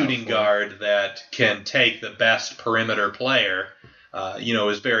that shooting guard that can take the best perimeter player,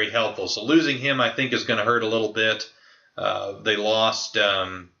 is very helpful. So losing him, I think, is going to hurt a little bit. They lost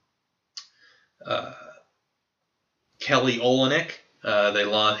Kelly Olynyk.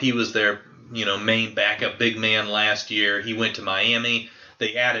 He was their main backup big man last year. He went to Miami.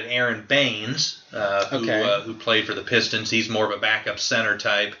 They added Aaron Baines, who played for the Pistons. He's more of a backup center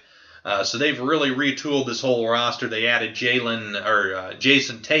type. So they've really retooled this whole roster. They added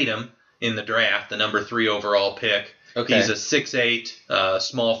Jason Tatum in the draft, the number 3 overall pick. Okay. He's a 6'8",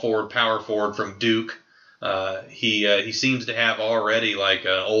 small forward, power forward from Duke. He seems to have already like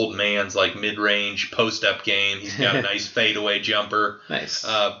an old man's like mid-range post-up game. He's got a nice fadeaway jumper. Nice.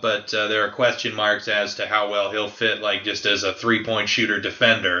 But there are question marks as to how well he'll fit like just as a three-point shooter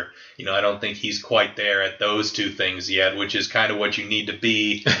defender. I don't think he's quite there at those two things yet, which is kind of what you need to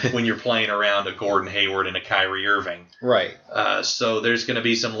be when you're playing around a Gordon Hayward and a Kyrie Irving. Right. So there's going to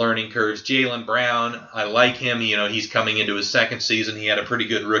be some learning curves. Jaylen Brown, I like him. He's coming into his second season. He had a pretty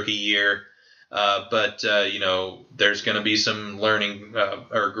good rookie year. But there's going to be some learning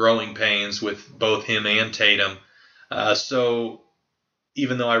or growing pains with both him and Tatum. So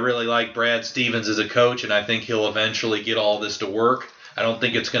even though I really like Brad Stevens as a coach, and I think he'll eventually get all this to work, I don't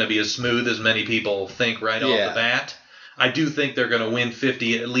think it's going to be as smooth as many people think right off the bat. I do think they're going to win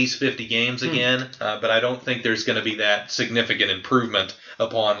at least 50 games again, but I don't think there's going to be that significant improvement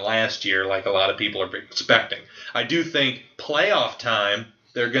upon last year like a lot of people are expecting. I do think playoff time,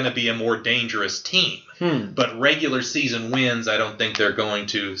 they're going to be a more dangerous team. But regular season wins, I don't think they're going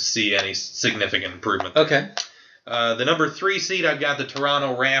to see any significant improvement. Okay. The number 3 seed, I've got the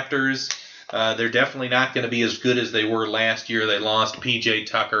Toronto Raptors. They're definitely not going to be as good as they were last year. They lost P.J.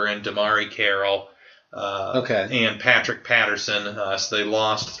 Tucker and Damari Carroll and Patrick Patterson. So they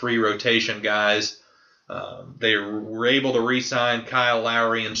lost 3 rotation guys. They were able to re-sign Kyle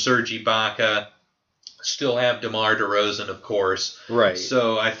Lowry and Serge Ibaka. Still have DeMar DeRozan, of course. Right.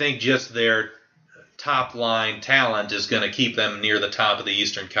 So I think just their top-line talent is going to keep them near the top of the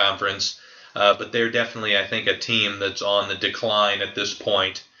Eastern Conference. But they're definitely, I think, a team that's on the decline at this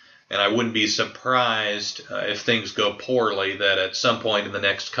point. And I wouldn't be surprised if things go poorly that at some point in the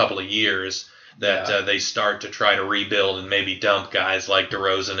next couple of years that they start to try to rebuild and maybe dump guys like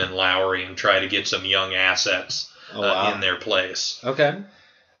DeRozan and Lowry and try to get some young assets in their place. Okay.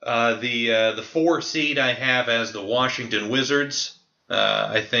 The 4 seed I have as the Washington Wizards.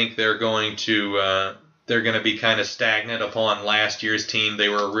 I think they're going to be kind of stagnant upon last year's team. They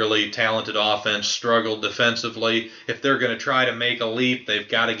were a really talented offense, struggled defensively. If they're going to try to make a leap, they've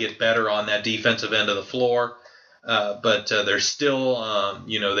got to get better on that defensive end of the floor. But they're still,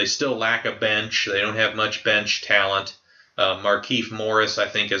 they still lack a bench. They don't have much bench talent. Markieff Morris, I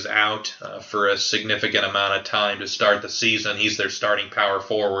think, is out for a significant amount of time to start the season. He's their starting power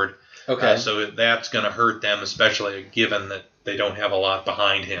forward. Okay. So that's going to hurt them, especially given that they don't have a lot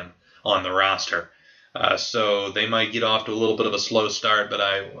behind him on the roster. So they might get off to a little bit of a slow start, but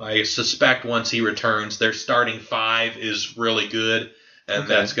I suspect once he returns, their starting five is really good, and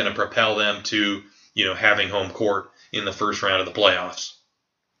that's going to propel them to, having home court in the first round of the playoffs.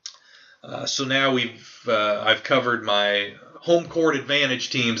 So now I've covered my home court advantage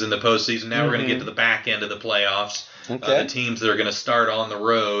teams in the postseason. Now we're going to get to the back end of the playoffs. The teams that are going to start on the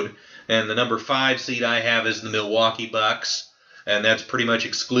road. And the number 5 seed I have is the Milwaukee Bucks. And that's pretty much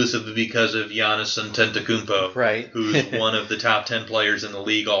exclusively because of Giannis Antetokounmpo, who's one of the top 10 players in the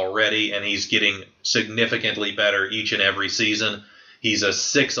league already, and he's getting significantly better each and every season. He's a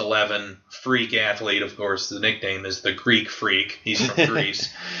 6'11" freak athlete. Of course, the nickname is the Greek Freak. He's from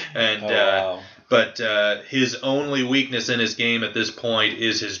Greece. And But his only weakness in his game at this point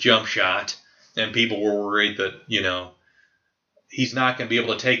is his jump shot. And people were worried that, he's not going to be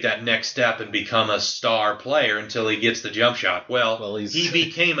able to take that next step and become a star player until he gets the jump shot. Well, he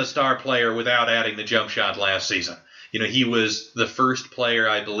became a star player without adding the jump shot last season. He was the first player,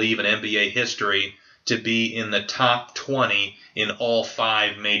 I believe, in NBA history to be in the top 20 in all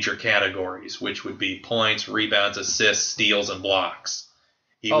 5 major categories, which would be points, rebounds, assists, steals, and blocks.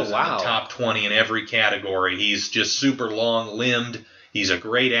 He was in the top 20 in every category. He's just super long-limbed. He's a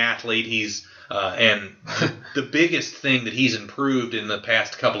great athlete. And the biggest thing that he's improved in the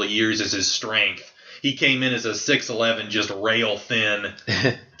past couple of years is his strength. He came in as a 6'11", just rail-thin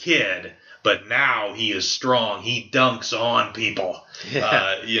kid, but now he is strong. He dunks on people.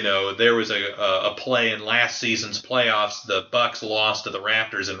 There was a play in last season's playoffs. The Bucks lost to the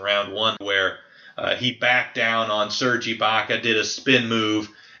Raptors in round 1 where he backed down on Serge Ibaka, did a spin move,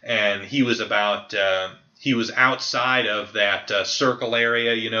 and he was he was outside of that circle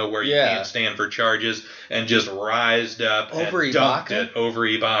area, where you can't stand for charges, and just rised up over and dunked it over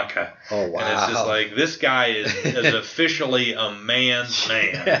Ibaka. Oh, wow. And it's just like, this guy is officially a man's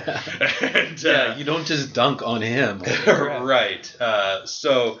man. And, you don't just dunk on him. Right.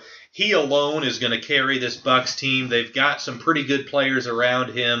 So he alone is going to carry this Bucks team. They've got some pretty good players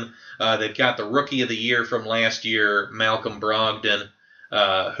around him. They've got the Rookie of the Year from last year, Malcolm Brogdon,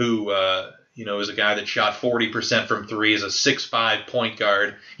 who is a guy that shot 40% from 3 as a 6'5" point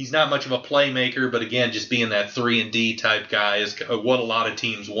guard. He's not much of a playmaker, but again, just being that 3-and-D type guy is what a lot of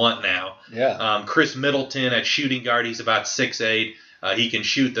teams want now. Chris Middleton at shooting guard, he's about 6'8". He can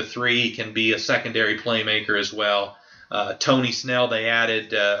shoot the 3. He can be a secondary playmaker as well. Tony Snell they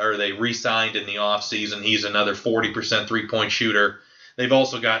re-signed in the offseason. He's another 40% three-point shooter. They've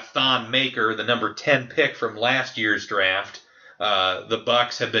also got Thon Maker, the number 10 pick from last year's draft. The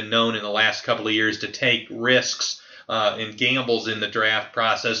Bucks have been known in the last couple of years to take risks and gambles in the draft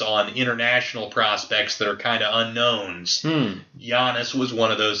process on international prospects that are kind of unknowns. Giannis was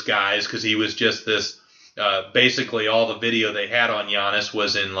one of those guys because he was just this. Basically, all the video they had on Giannis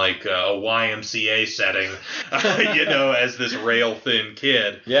was in like a YMCA setting, as this rail-thin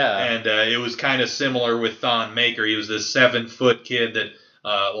kid. And it was kind of similar with Thon Maker. He was this 7-foot kid that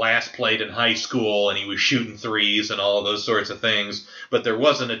last played in high school, and he was shooting threes and all of those sorts of things. But there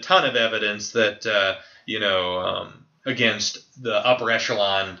wasn't a ton of evidence that, against the upper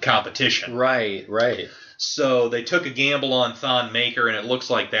echelon competition. Right. So they took a gamble on Thon Maker, and it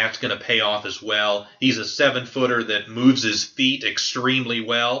looks like that's going to pay off as well. He's a 7-footer that moves his feet extremely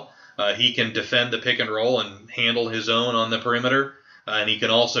well. He can defend the pick and roll and handle his own on the perimeter, and he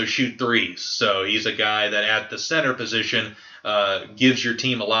can also shoot threes. So he's a guy that at the center position gives your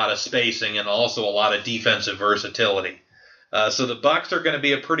team a lot of spacing and also a lot of defensive versatility. So the Bucks are going to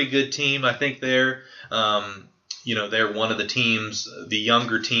be a pretty good team. I think they're one of the teams, the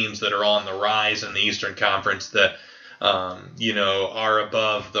younger teams that are on the rise in the Eastern Conference that, are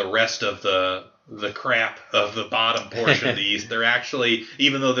above the rest of the crap of the bottom portion of the East. They're actually,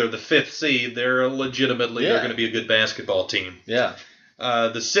 even though they're the 5th seed, they're legitimately they're going to be a good basketball team. The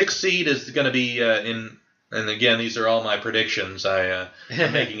 6th seed is going to be and again, these are all my predictions. I'm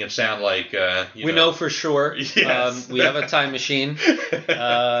making it sound like we know for sure. Yes. We have a time machine. We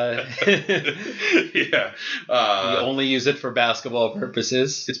only use it for basketball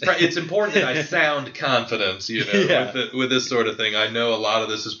purposes. It's important that I sound confident, with this sort of thing. I know a lot of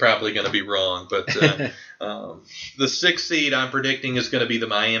this is probably going to be wrong, but the 6th seed I'm predicting is going to be the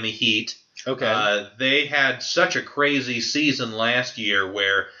Miami Heat. Okay. They had such a crazy season last year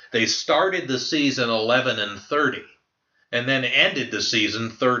where they started the season 11-30 and then ended the season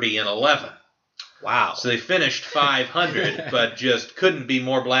 30-11. Wow. So they finished 500, but just couldn't be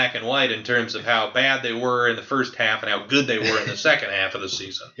more black and white in terms of how bad they were in the first half and how good they were in the second half of the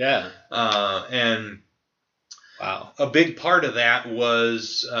season. Wow. A big part of that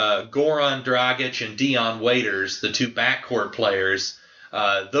was Goran Dragic and Dion Waiters, the two backcourt players.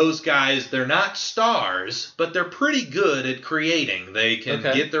 Those guys, they're not stars, but they're pretty good at creating. They can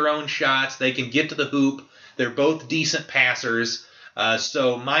get their own shots. They can get to the hoop. They're both decent passers.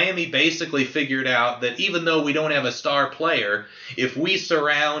 So Miami basically figured out that even though we don't have a star player, if we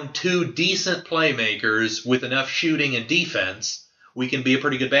surround two decent playmakers with enough shooting and defense, we can be a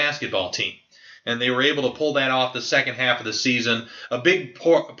pretty good basketball team. And they were able to pull that off the second half of the season. A big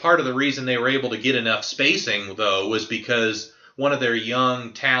part of the reason they were able to get enough spacing, though, was because one of their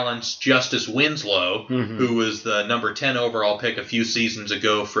young talents, Justice Winslow, who was the number 10 overall pick a few seasons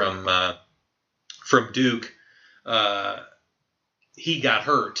ago from Duke, he got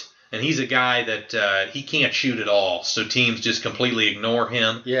hurt. And he's a guy that he can't shoot at all, so teams just completely ignore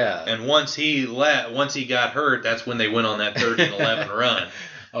him. Yeah. And once he got hurt, that's when they went on that 30-11 run.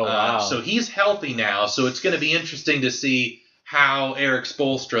 Oh, wow. So he's healthy now, so it's going to be interesting to see how Erik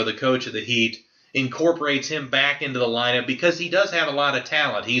Spoelstra, the coach of the Heat, incorporates him back into the lineup because he does have a lot of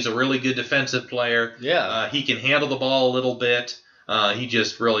talent. He's a really good defensive player. Yeah. He can handle the ball a little bit. He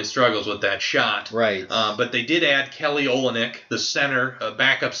just really struggles with that shot. Right. But they did add Kelly Olynyk, the center,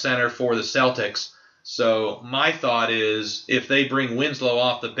 backup center for the Celtics. So my thought is if they bring Winslow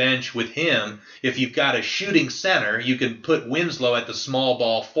off the bench with him, if you've got a shooting center, you can put Winslow at the small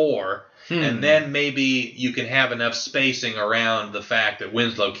ball 4, and then maybe you can have enough spacing around the fact that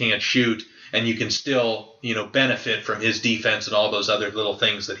Winslow can't shoot, and you can still, benefit from his defense and all those other little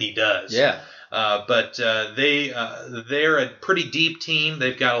things that he does. Yeah. But they're a pretty deep team.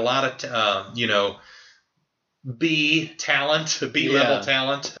 They've got a lot of, B-level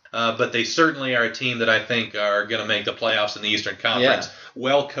talent. But they certainly are a team that I think are going to make the playoffs in the Eastern Conference. Yeah.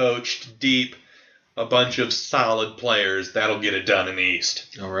 Well coached, deep, a bunch of solid players. That'll get it done in the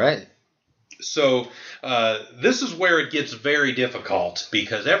East. All right. So this is where it gets very difficult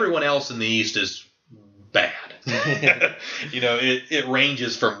because everyone else in the East is bad. It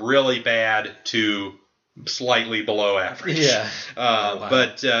ranges from really bad to slightly below average. Yeah. Wow.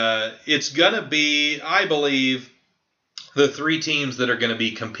 But it's going to be, I believe, the three teams that are going to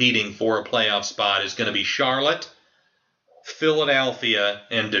be competing for a playoff spot is going to be Charlotte, Philadelphia,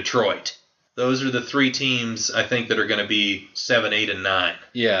 and Detroit. Those are the three teams I think that are going to be 7, 8, and 9.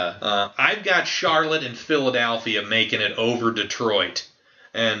 Yeah. I've got Charlotte and Philadelphia making it over Detroit.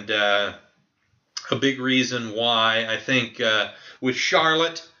 And a big reason why I think with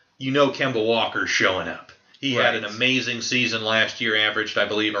Charlotte, Kemba Walker's showing up. He had an amazing season last year, averaged, I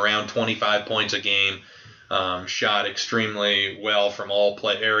believe, around 25 points a game. Shot extremely well from all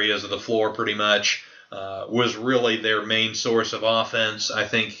areas of the floor pretty much. Was really their main source of offense. I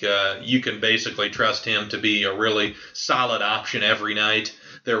think you can basically trust him to be a really solid option every night.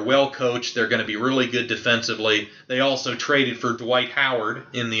 They're well coached. They're going to be really good defensively. They also traded for Dwight Howard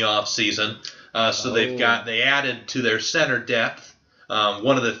in the offseason. So they added to their center depth.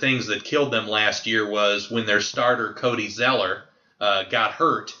 One of the things that killed them last year was when their starter, Cody Zeller, got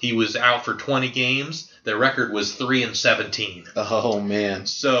hurt. He was out for 20 games. Their record was 3-17. Oh man!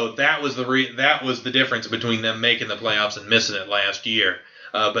 So that was the difference between them making the playoffs and missing it last year.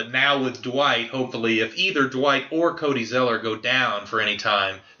 But now with Dwight, hopefully, if either Dwight or Cody Zeller go down for any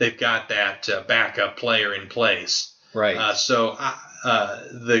time, they've got that backup player in place. Right. So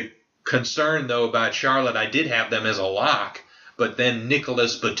the concern though about Charlotte, I did have them as a lock, but then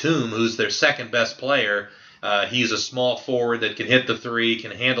Nicholas Batum, who's their second best player. He's a small forward that can hit the three, can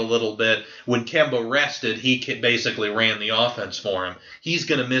handle a little bit. When Kemba rested, he basically ran the offense for him. He's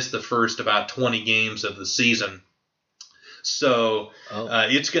going to miss the first about 20 games of the season. So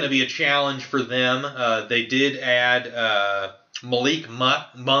it's going to be a challenge for them. They did add Malik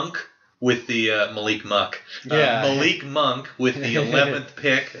Monk with the Malik Monk with the 11th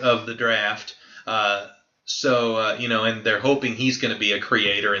pick of the draft. And they're hoping he's going to be a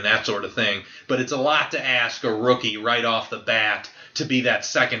creator and that sort of thing. But it's a lot to ask a rookie right off the bat to be that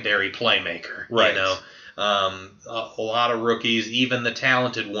secondary playmaker. Right. A lot of rookies, even the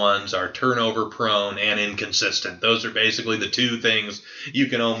talented ones, are turnover prone and inconsistent. Those are basically the two things you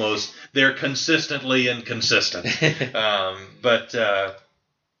can they're consistently inconsistent.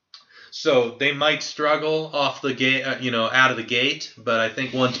 So they might struggle off the gate, out of the gate. But I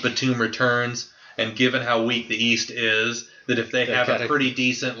think once Batum returns, and given how weak the East is, that if they have a pretty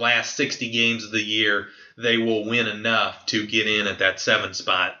decent last 60 games of the year, they will win enough to get in at that 7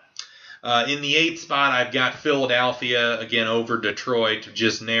 spot. In the 8th spot, I've got Philadelphia, again, over Detroit,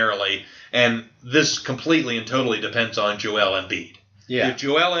 just narrowly. And this completely and totally depends on Joel Embiid. Yeah. If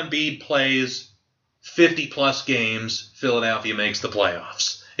Joel Embiid plays 50-plus games, Philadelphia makes the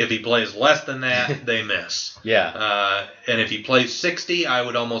playoffs. If he plays less than that, they miss. Yeah. And if he plays 60, I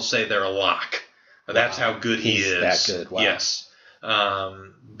would almost say they're a lock. That's how good he is. That good. Wow. Yes.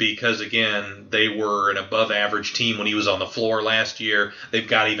 Because, again, they were an above-average team when he was on the floor last year. They've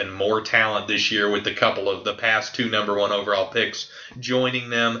got even more talent this year with the couple of the past 2 number 1 overall picks joining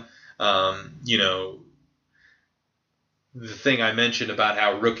them. The thing I mentioned about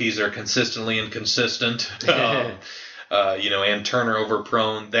how rookies are consistently inconsistent, and turnover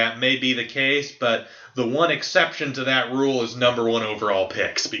prone, that may be the case, but the one exception to that rule is number 1 overall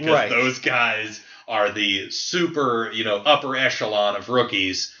picks, because those guys are the super, upper echelon of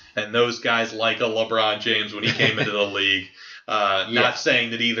rookies, and those guys like a LeBron James when he came into the league. Not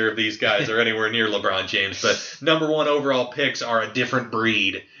saying that either of these guys are anywhere near LeBron James, but number 1 overall picks are a different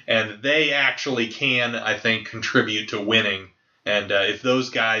breed, and they actually can, I think, contribute to winning. And if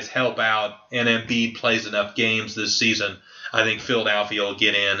those guys help out and Embiid plays enough games this season, I think Philadelphia will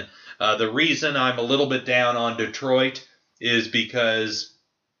get in. The reason I'm a little bit down on Detroit is because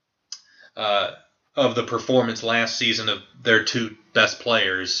of the performance last season of their 2 best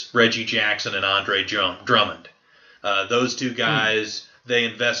players, Reggie Jackson and Andre Drummond. Those 2 guys, they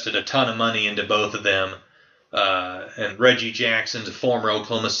invested a ton of money into both of them. And Reggie Jackson's a former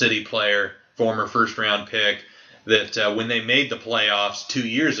Oklahoma City player, former first-round pick, that when they made the playoffs 2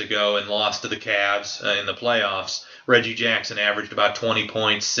 years ago and lost to the Cavs in the playoffs, Reggie Jackson averaged about 20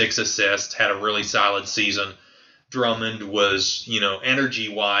 points, 6 assists, had a really solid season. Drummond was,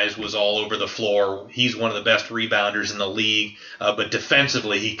 energy-wise, was all over the floor. He's one of the best rebounders in the league, but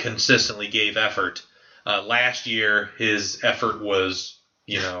defensively he consistently gave effort. Last year, his effort was,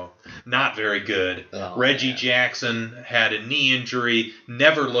 not very good. Oh, Reggie Jackson had a knee injury,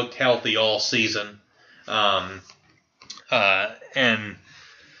 never looked healthy all season. And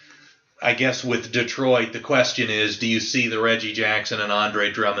I guess with Detroit, the question is, do you see the Reggie Jackson and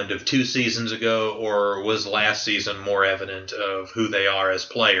Andre Drummond of 2 seasons ago, or was last season more evident of who they are as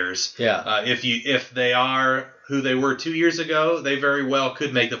players? Yeah. If they are who they were 2 years ago, they very well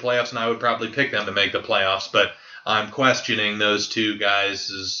could make the playoffs, and I would probably pick them to make the playoffs. But I'm questioning those 2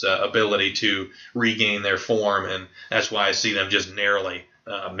 guys' ability to regain their form, and that's why I see them just narrowly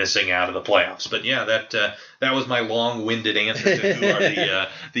missing out of the playoffs. But yeah, that was my long-winded answer to who are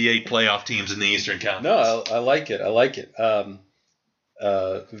the 8 playoff teams in the Eastern Conference. No, I like it.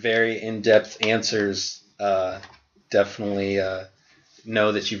 Very in-depth answers. Definitely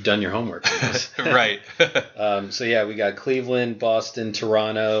know that you've done your homework. Right. So yeah, we got Cleveland, Boston,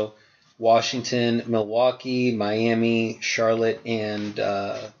 Toronto, Washington, Milwaukee, Miami, Charlotte, and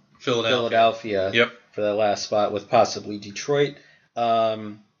Philadelphia. Yep. For the last spot, with possibly Detroit.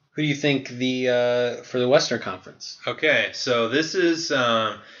 Who do you think for the Western Conference? Okay, so this is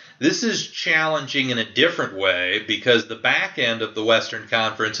challenging in a different way because the back end of the Western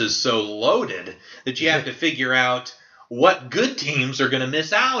Conference is so loaded that you have to figure out what good teams are going to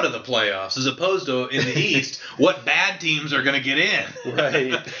miss out of the playoffs, as opposed to in the East, what bad teams are going to get in.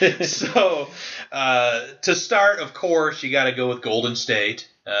 Right. So to start, of course, you got to go with Golden State.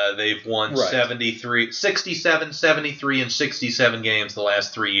 They've won 67, 73, and 67 games the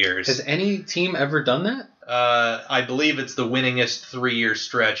last 3 years. Has any team ever done that? I believe it's the winningest 3-year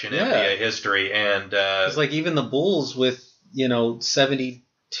stretch in NBA history. And it's like even the Bulls with,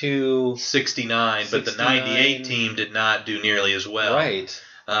 72, 69, but the 98 team did not do nearly as well. Right.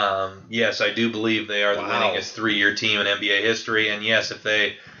 Yes, I do believe they are the winningest 3-year team in NBA history. And yes, if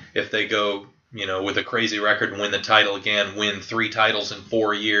they go, with a crazy record and win the title again, win 3 titles in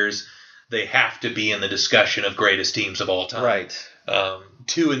 4 years, they have to be in the discussion of greatest teams of all time. Right.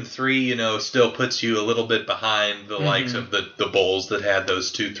 2 and 3, still puts you a little bit behind the likes of the Bulls that had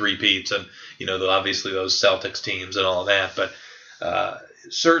those 2 3-peats and, obviously those Celtics teams and all that. But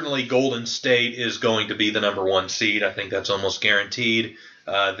certainly Golden State is going to be the number 1 seed. I think that's almost guaranteed.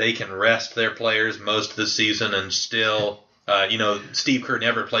 They can rest their players most of the season and still... Steve Kerr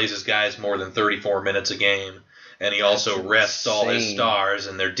never plays his guys more than 34 minutes a game, and he also rests all his stars,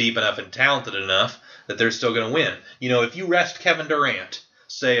 and they're deep enough and talented enough that they're still going to win. If you rest Kevin Durant,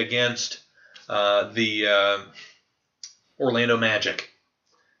 say against the Orlando Magic,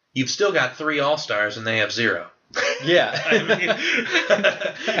 you've still got 3 All-Stars and they have 0. Yeah.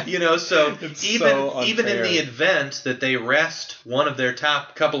 So even in the event that they rest one of their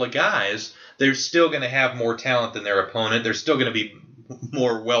top couple of guys, they're still going to have more talent than their opponent. They're still going to be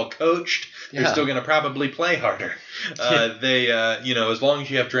more well coached. They're still going to probably play harder. As long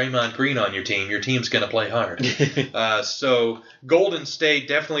as you have Draymond Green on your team's going to play hard. So Golden State,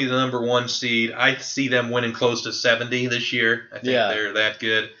 definitely the number 1 seed. I see them winning close to 70 this year. I think they're that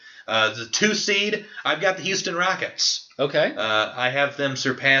good. The 2 seed, I've got the Houston Rockets. Okay. I have them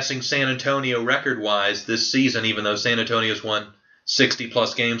surpassing San Antonio record-wise this season, even though San Antonio's won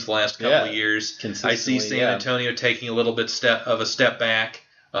 60-plus games the last couple of years. I see San Antonio taking a little bit of a step back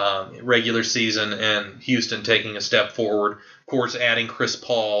regular season, and Houston taking a step forward. Of course, adding Chris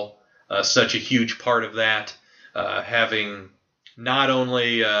Paul, such a huge part of that. Having not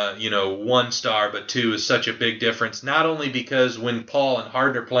only 1 star, but 2 is such a big difference. Not only because when Paul and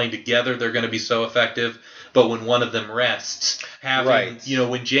Harden are playing together, they're going to be so effective, but when one of them rests, having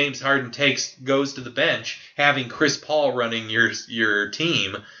when James Harden goes to the bench, having Chris Paul running your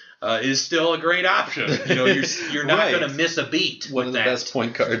team is still a great option. You're not going to miss a beat. One of the best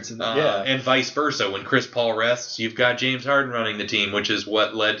point guards. And vice versa. When Chris Paul rests, you've got James Harden running the team, which is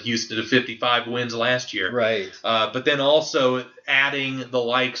what led Houston to 55 wins last year. Right. But then also adding the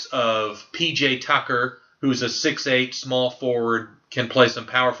likes of P.J. Tucker, who's a 6'8", small forward, can play some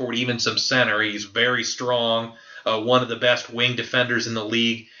power forward, even some center. He's very strong, one of the best wing defenders in the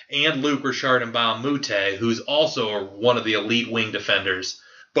league, and Luc Richard Mbah a Moute, who's also one of the elite wing defenders.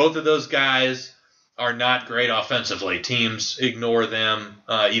 Both of those guys are not great offensively. Teams ignore them,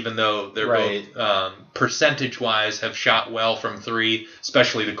 even though they're both percentage-wise have shot well from 3,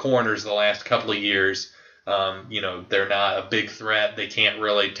 especially the corners the last couple of years. They're not a big threat. They can't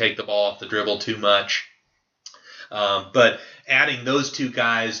really take the ball off the dribble too much. But adding those 2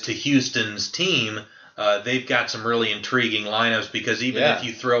 guys to Houston's team, they've got some really intriguing lineups because even if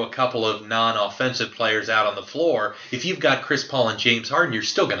you throw a couple of non-offensive players out on the floor, if you've got Chris Paul and James Harden, you're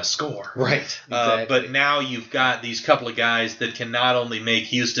still going to score. Right. Exactly. But now you've got these couple of guys that can not only make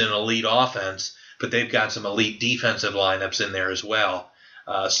Houston an elite offense, but they've got some elite defensive lineups in there as well.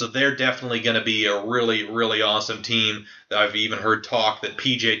 So they're definitely going to be a really, really awesome team. I've even heard talk that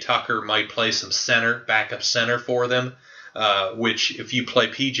P.J. Tucker might play some backup center for them. Which if you play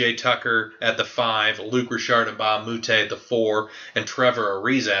P.J. Tucker at the 5, Luc Richard Mbah a Moute at the 4, and Trevor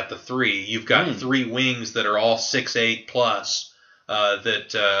Ariza at the 3, you've got 3 wings that are all 6'8 plus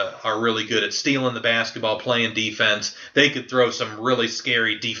that are really good at stealing the basketball, playing defense. They could throw some really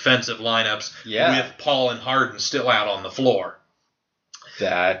scary defensive lineups with Paul and Harden still out on the floor.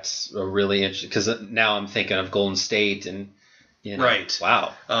 That's a really interesting, because now I'm thinking of Golden State and Right.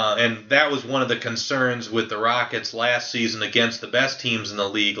 Wow. And that was one of the concerns with the Rockets last season against the best teams in the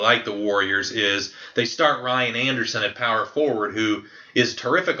league, like the Warriors, is they start Ryan Anderson at power forward, who is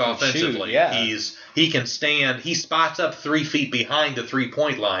terrific offensively. He can stand. He spots up 3 feet behind the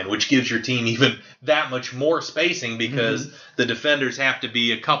 3-point line, which gives your team even that much more spacing because the defenders have to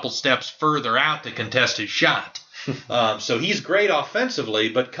be a couple steps further out to contest his shot. So he's great offensively,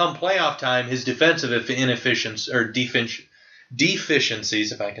 but come playoff time, his defensive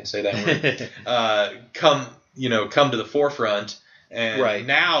deficiencies, if I can say that word, come to the forefront, and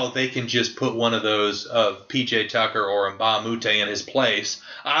now they can just put one of those of P.J. Tucker or Mbah a Moute in his place.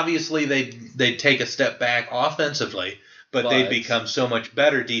 Obviously, they'd take a step back offensively, but they'd become so much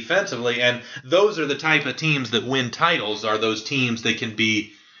better defensively, and those are the type of teams that win titles, are those teams that can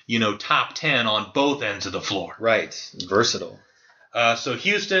be, top 10 on both ends of the floor. Right. Versatile. So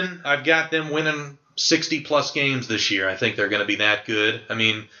Houston, I've got them winning 60-plus games this year. I think they're going to be that good. I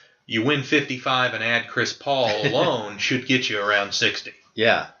mean, you win 55 and add Chris Paul alone should get you around 60.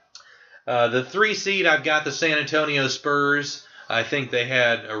 Yeah. The 3 seed, I've got the San Antonio Spurs. I think they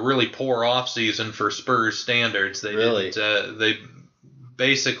had a really poor offseason for Spurs standards. They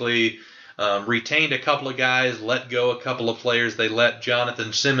basically retained a couple of guys, let go a couple of players. They let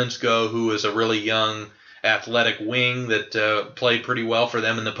Jonathan Simmons go, who was a really young athletic wing that played pretty well for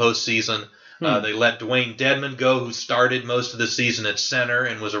them in the postseason. They let Dwayne Dedmon go, who started most of the season at center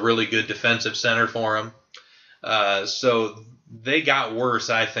and was a really good defensive center for him. So they got worse,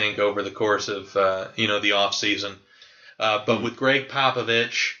 I think, over the course of the offseason. But with Greg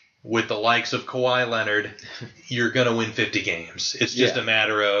Popovich, with the likes of Kawhi Leonard, you're going to win 50 games. It's just a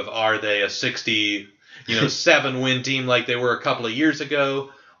matter of, are they a 7-win team like they were a couple of years ago,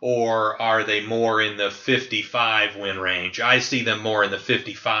 or are they more in the 55-win range? I see them more in the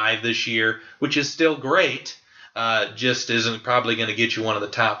 55 this year, which is still great. Just isn't probably going to get you one of the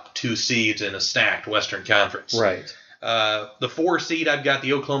top 2 seeds in a stacked Western Conference. Right. The 4 seed, I've got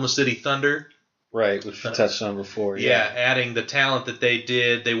the Oklahoma City Thunder. Right, which we touched on before. Yeah, adding the talent that they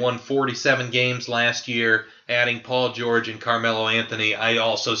did. They won 47 games last year, adding Paul George and Carmelo Anthony. I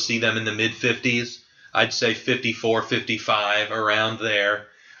also see them in the mid-50s. I'd say 54, 55, around there.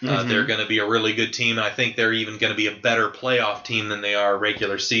 They're going to be a really good team, and I think they're even going to be a better playoff team than they are a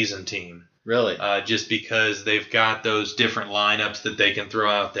regular season team. Really? Just because they've got those different lineups that they can throw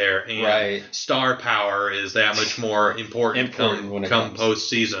out there, and star power is that much more important come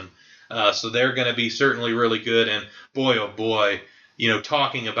postseason. So they're going to be certainly really good. And boy, oh boy,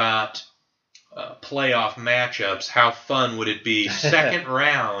 talking about playoff matchups, how fun would it be? Second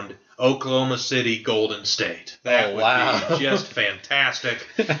round, Oklahoma City, Golden State. That would be just fantastic.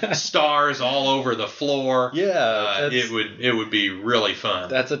 Stars all over the floor. Yeah, it would be really fun.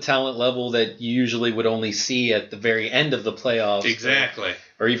 That's a talent level that you usually would only see at the very end of the playoffs. Exactly.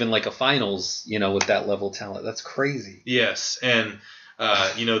 Or even like a finals, with that level of talent. That's crazy. Yes, and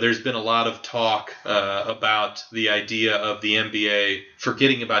there's been a lot of talk about the idea of the NBA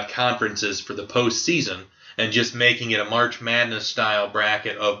forgetting about conferences for the postseason and just making it a March Madness style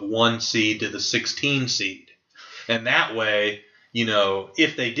bracket of 1 seed to the 16 seed. And that way,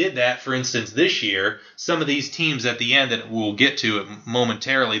 if they did that, for instance, this year, some of these teams at the end that we'll get to it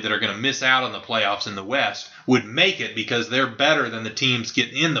momentarily that are going to miss out on the playoffs in the West would make it because they're better than the teams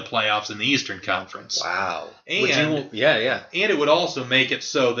getting in the playoffs in the Eastern Conference. Wow. And yeah. And it would also make it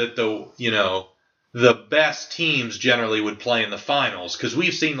so that the best teams generally would play in the finals, because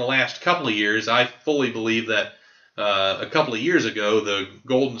we've seen the last couple of years. I fully believe that a couple of years ago, the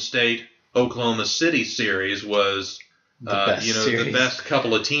Golden State Oklahoma City series was the best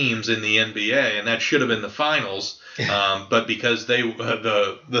couple of teams in the NBA, and that should have been the finals. But because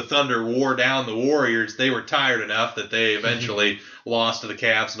the Thunder wore down the Warriors, they were tired enough that they eventually lost to the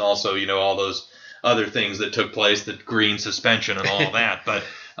Cavs, and also all those other things that took place, the green suspension and all that. But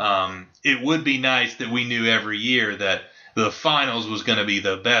it would be nice that we knew every year that the finals was going to be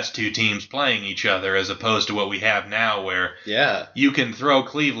the best two teams playing each other, as opposed to what we have now, where you can throw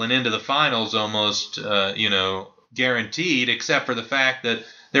Cleveland into the finals almost guaranteed, except for the fact that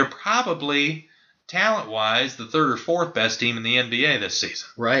they're probably talent-wise the third or fourth best team in the NBA this season.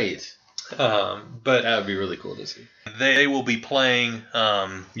 Right. But that would be really cool to see. They will be playing,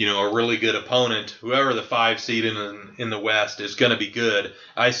 a really good opponent. Whoever the 5 seed in the West is going to be good.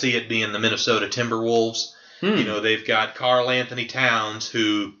 I see it being the Minnesota Timberwolves. They've got Karl Anthony Towns,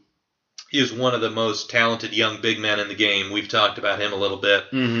 who is one of the most talented young big men in the game. We've talked about him a little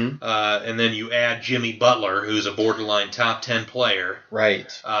bit. Mm-hmm. And then you add Jimmy Butler, who's a borderline top 10 player. Right.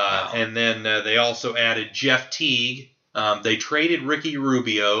 And then they also added Jeff Teague. They traded Ricky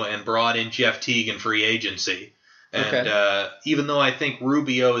Rubio and brought in Jeff Teague in free agency. And even though I think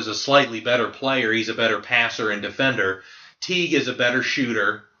Rubio is a slightly better player, he's a better passer and defender, Teague is a better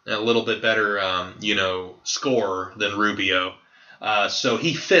shooter, a little bit better, scorer than Rubio. So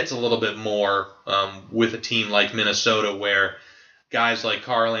he fits a little bit more with a team like Minnesota, where guys like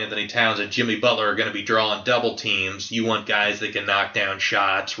Karl Anthony Towns and Jimmy Butler are going to be drawing double teams. You want guys that can knock down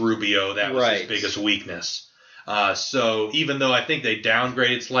shots. Rubio, that was his biggest weakness. So even though I think they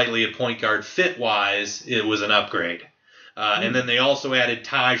downgraded slightly at point guard fit-wise, it was an upgrade. And then they also added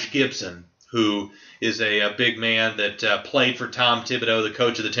Taj Gibson, who is a big man that played for Tom Thibodeau, the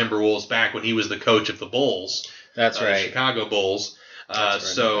coach of the Timberwolves, back when he was the coach of the Bulls. That's right. Chicago Bulls.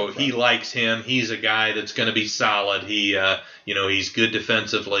 So he likes him. He's a guy that's going to be solid. He's good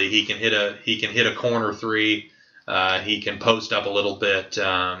defensively. He can hit a corner three. He can post up a little bit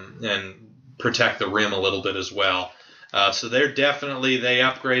and protect the rim a little bit as well. So they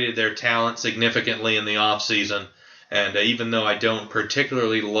upgraded their talent significantly in the offseason. And even though I don't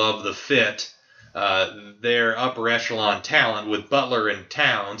particularly love the fit, their upper echelon talent with Butler and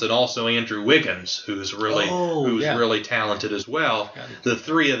Towns, and also Andrew Wiggins, who's really talented as well. The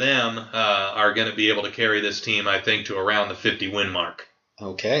three of them are going to be able to carry this team, I think, to around the 50-win mark.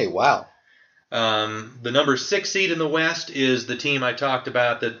 Okay, wow. The number 6 seed in the West is the team I talked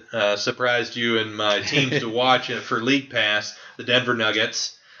about that surprised you and my teams to watch for League Pass, the Denver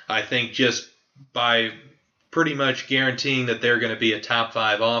Nuggets. I think just by pretty much guaranteeing that they're going to be a top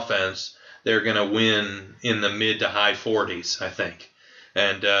 5 offense, they're going to win in the mid to high 40s, I think.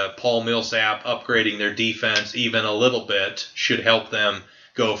 And Paul Millsap upgrading their defense even a little bit should help them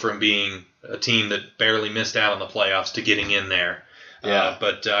go from being a team that barely missed out on the playoffs to getting in there.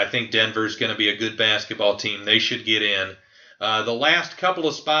 But I think Denver's going to be a good basketball team. They should get in. The last couple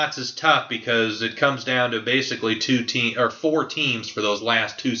of spots is tough because it comes down to basically 4 teams for those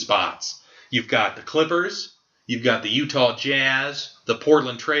last 2 spots. You've got the Clippers, you've got the Utah Jazz, the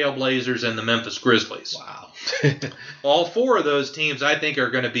Portland Trail Blazers, and the Memphis Grizzlies. Wow. All 4 of those teams I think are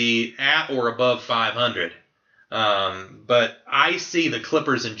going to be at or above 500. But I see the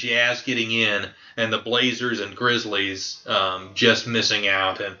Clippers and Jazz getting in, and the Blazers and Grizzlies just missing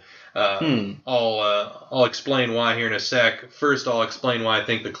out. And I'll explain why here in a sec. First, I'll explain why I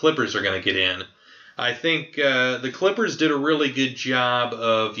think the Clippers are going to get in. I think the Clippers did a really good job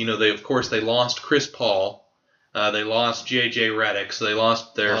of, they lost Chris Paul. They lost J.J. Redick, so they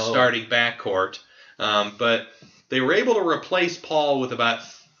lost their starting backcourt. But they were able to replace Paul with about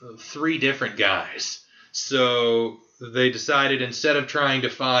 3 different guys. So they decided, instead of trying to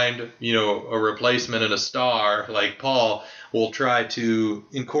find, a replacement and a star like Paul, we'll try to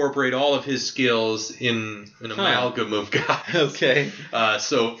incorporate all of his skills in an amalgam of guys. Okay.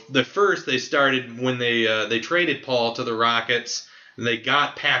 So they started when they traded Paul to the Rockets, and they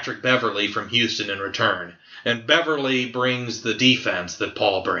got Patrick Beverley from Houston in return. And Beverley brings the defense that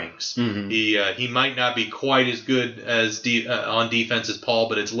Paul brings. Mm-hmm. He might not be quite as good as on defense as Paul,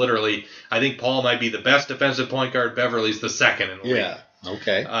 but it's literally, I think Paul might be the best defensive point guard. Beverley's the second in the league. Yeah.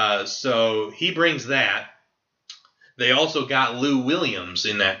 Okay. So he brings that. They also got Lou Williams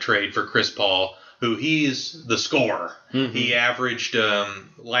in that trade for Chris Paul, who he's the scorer. Mm-hmm. He averaged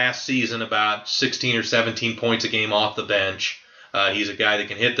last season about 16 or 17 points a game off the bench. He's a guy that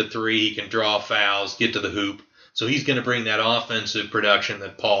can hit the 3, he can draw fouls, get to the hoop. So he's going to bring that offensive production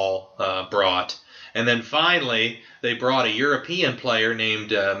that Paul brought. And then finally, they brought a European player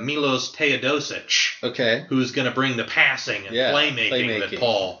named Milos Teodosic. Okay. Who's going to bring the passing and playmaking that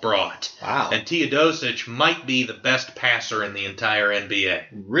Paul brought. Wow. And Teodosic might be the best passer in the entire NBA.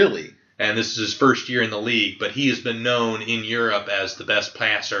 Really? And this is his first year in the league, but he has been known in Europe as the best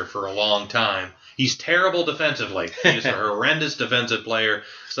passer for a long time. He's terrible defensively. He's a horrendous defensive player,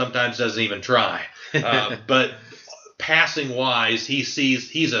 sometimes doesn't even try. But passing-wise,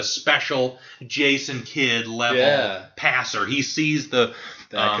 he's a special Jason Kidd level passer. He sees the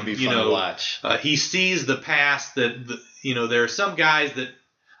that could be fun to watch. He sees the pass that there are some guys that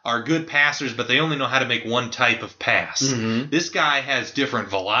are good passers, but they only know how to make one type of pass. Mm-hmm. This guy has different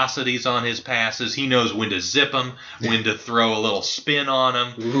velocities on his passes. He knows when to zip them, when to throw a little spin on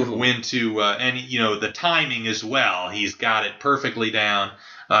them, when to and the timing as well. He's got it perfectly down.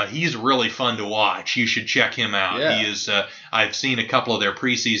 He's really fun to watch. You should check him out. Yeah. He is. I've seen a couple of their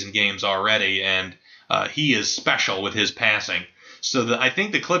preseason games already, and he is special with his passing. So I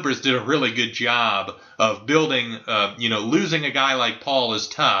think the Clippers did a really good job of building, losing a guy like Paul is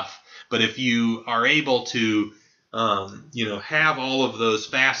tough, but if you are able to, have all of those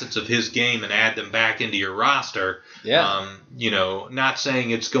facets of his game and add them back into your roster, not saying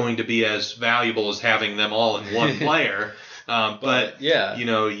it's going to be as valuable as having them all in one player, but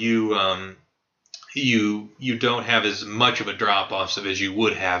you don't have as much of a drop-off as you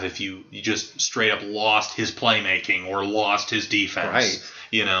would have if you just straight up lost his playmaking or lost his defense.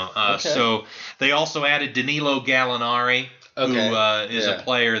 Right. So they also added Danilo Gallinari, who is a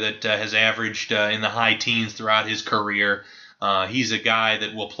player that has averaged in the high teens throughout his career. He's a guy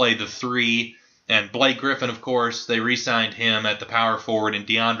that will play the 3. And Blake Griffin, of course, they re-signed him at the power forward and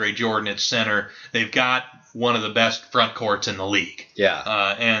DeAndre Jordan at center. They've got one of the best front courts in the league.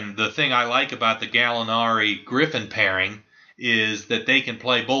 Yeah. And the thing I like about the Gallinari-Griffin pairing is that they can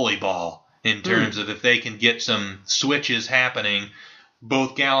play bully ball in terms of if they can get some switches happening.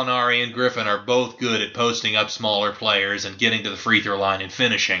 Both Gallinari and Griffin are both good at posting up smaller players and getting to the free throw line and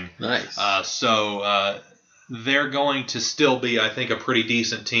finishing. Nice. So they're going to still be, I think, a pretty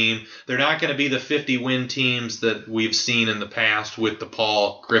decent team. They're not going to be the 50-win teams that we've seen in the past with the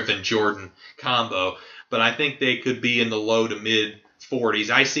Paul, Griffin, Jordan combo. But I think they could be in the low to mid 40s.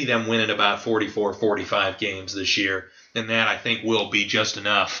 I see them winning about 44, 45 games this year. And that, I think, will be just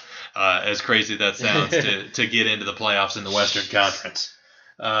enough, as crazy that sounds, to get into the playoffs in the Western Conference.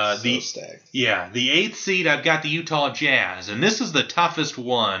 Stacked. Yeah, the 8th seed, I've got the Utah Jazz. And this is the toughest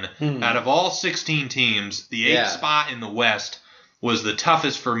one. Out of all 16 teams, the 8th spot in the West was the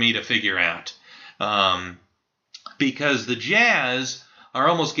toughest for me to figure out. Because the Jazz are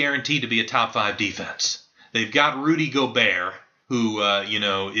almost guaranteed to be a top 5 defense. They've got Rudy Gobert, who,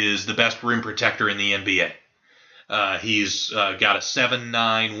 is the best rim protector in the NBA. He's got a 7'9"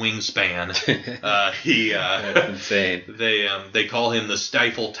 wingspan. That's insane. They call him the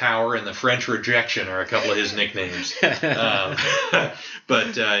Stifle Tower and the French Rejection are a couple of his nicknames.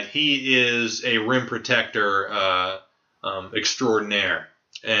 But he is a rim protector extraordinaire.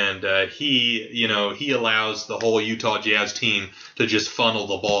 And he allows the whole Utah Jazz team to just funnel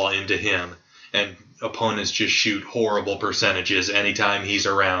the ball into him. And opponents just shoot horrible percentages anytime he's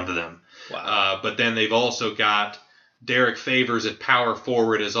around them. Wow. But then they've also got Derek Favors at power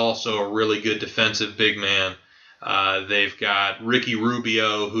forward is also a really good defensive big man. They've got Ricky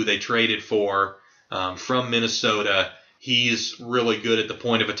Rubio, who they traded for from Minnesota. He's really good at the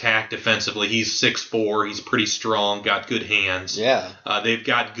point of attack defensively. He's 6'4". He's pretty strong, got good hands. Yeah. They've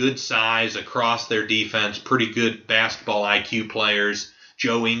got good size across their defense, pretty good basketball IQ players.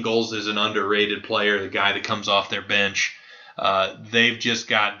 Joe Ingles is an underrated player, the guy that comes off their bench. They've just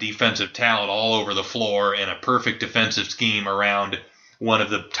got defensive talent all over the floor and a perfect defensive scheme around one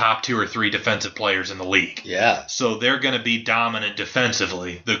of the top 2 or 3 defensive players in the league. Yeah. So they're going to be dominant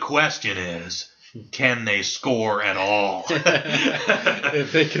defensively. The question is, can they score at all?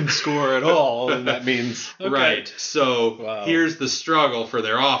 If they can score at all, then that means... Okay. Right. So Here's the struggle for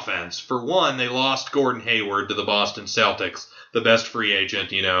their offense. For one, they lost Gordon Hayward to the Boston Celtics, the best free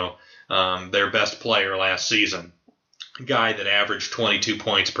agent, their best player last season. A guy that averaged 22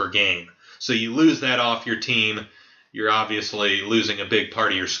 points per game. So you lose that off your team, you're obviously losing a big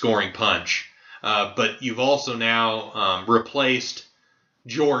part of your scoring punch. But you've also now replaced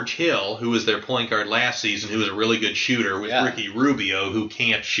George Hill, who was their point guard last season, who was a really good shooter, with Ricky Rubio, who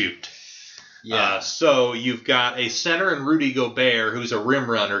can't shoot. Yeah. So you've got a center in Rudy Gobert, who's a rim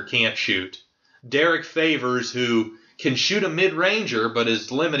runner, can't shoot. Derek Favors, who can shoot a mid-ranger, but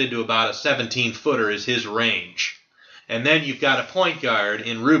is limited to about a 17-footer is his range. And then you've got a point guard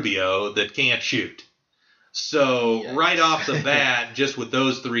in Rubio that can't shoot. So right off the bat, just with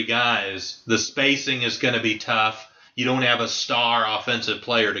those 3 guys, the spacing is going to be tough. You don't have a star offensive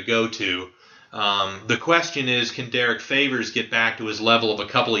player to go to. The question is, can Derek Favors get back to his level of a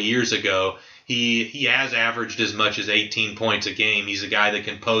couple of years ago? He has averaged as much as 18 points a game. He's a guy that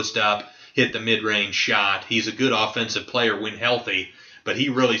can post up, hit the mid-range shot. He's a good offensive player when healthy, but he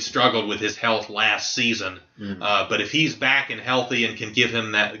really struggled with his health last season. But if he's back and healthy and can give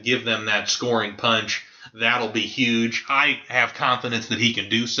them that scoring punch, that'll be huge. I have confidence that he can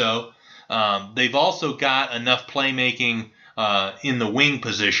do so. They've also got enough playmaking in the wing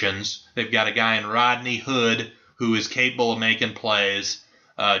positions. They've got a guy in Rodney Hood who is capable of making plays.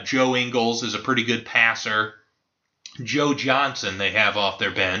 Joe Ingles is a pretty good passer. Joe Johnson they have off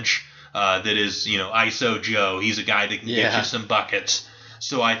their bench that is, ISO Joe. He's a guy that can get you some buckets.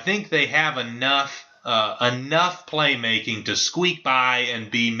 So I think they have enough playmaking to squeak by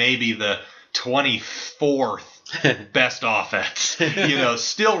and be maybe the 24th best offense,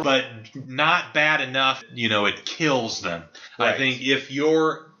 still, but not bad enough, it kills them. Right. I think if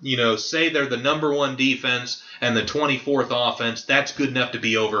you're, say they're the number 1 defense and the 24th offense, that's good enough to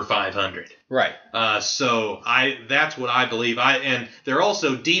be over 500. Right. So that's what I believe. And they're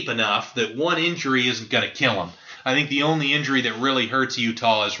also deep enough that one injury isn't going to kill them. I think the only injury that really hurts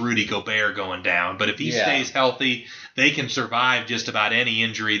Utah is Rudy Gobert going down. But if he stays healthy, they can survive just about any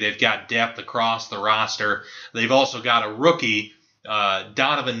injury. They've got depth across the roster. They've also got a rookie,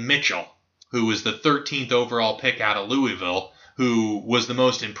 Donovan Mitchell, who was the 13th overall pick out of Louisville, who was the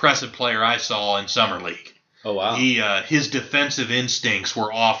most impressive player I saw in Summer League. Oh, wow. His defensive instincts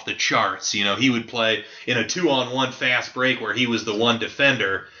were off the charts. He would play in a 2-on-1 fast break where he was the one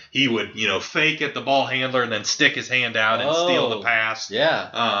defender. He would, fake at the ball handler and then stick his hand out and steal the pass.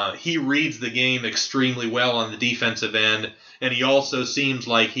 Yeah. He reads the game extremely well on the defensive end, and he also seems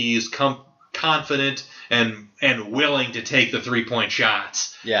like he's confident and willing to take the 3-point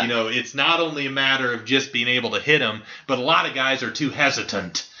shots. Yeah. It's not only a matter of just being able to hit them, but a lot of guys are too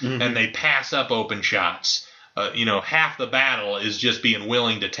hesitant, and they pass up open shots. Half the battle is just being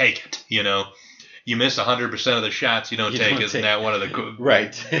willing to take it, You miss 100% of the shots you don't take. Isn't that one of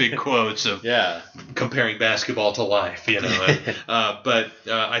the big quotes of comparing basketball to life? But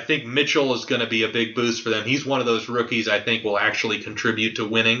I think Mitchell is going to be a big boost for them. He's one of those rookies I think will actually contribute to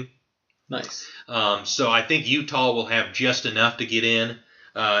winning. Nice. So I think Utah will have just enough to get in.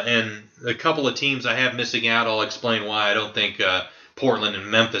 And a couple of teams I have missing out, I'll explain why I don't think Portland and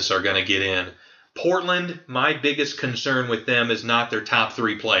Memphis are going to get in. Portland, my biggest concern with them is not their top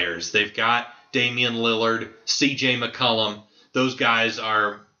 3 players. They've got Damian Lillard, C.J. McCollum. Those guys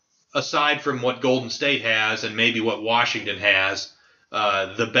are, aside from what Golden State has and maybe what Washington has,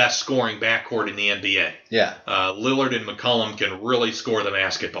 the best scoring backcourt in the NBA. Yeah. Lillard and McCollum can really score the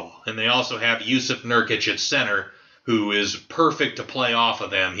basketball. And they also have Yusuf Nurkic at center, who is perfect to play off of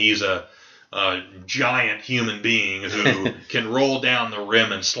them. He's a giant human being who can roll down the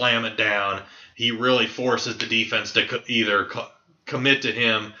rim and slam it down. He really forces the defense to either commit to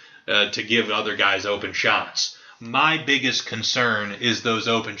him to give other guys open shots. My biggest concern is those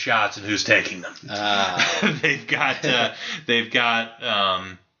open shots and who's taking them. They've got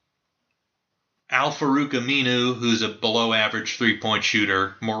Al-Farouq Aminu, who's a below-average three-point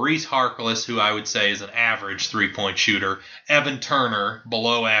shooter. Maurice Harkless, who I would say is an average three-point shooter. Evan Turner,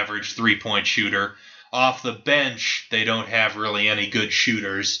 below-average three-point shooter. Off the bench, they don't have really any good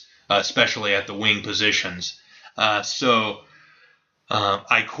shooters, especially at the wing positions. So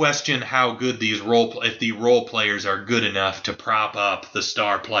I question how good if the role players are good enough to prop up the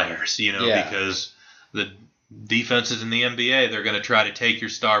star players, because the defenses in the NBA, they're going to try to take your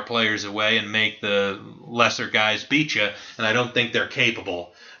star players away and make the lesser guys beat you, and I don't think they're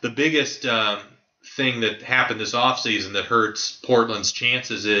capable. The biggest thing that happened this offseason that hurts Portland's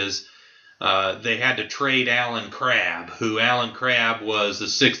chances is they had to trade Alan Crabb, who Alan Crabb was the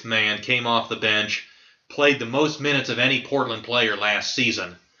sixth man, came off the bench, played the most minutes of any Portland player last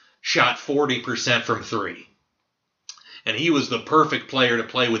season, shot 40% from three. And he was the perfect player to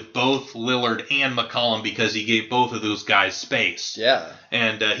play with both Lillard and McCollum because he gave both of those guys space. Yeah.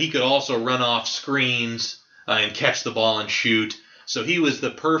 And he could also run off screens and catch the ball and shoot. So he was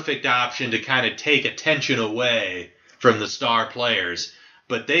the perfect option to kind of take attention away from the star players.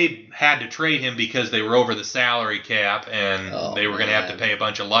 But they had to trade him because they were over the salary cap and they were going to have to pay a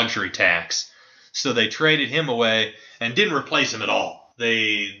bunch of luxury tax. So they traded him away and didn't replace him at all.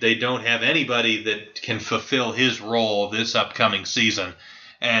 They don't have anybody that can fulfill his role this upcoming season.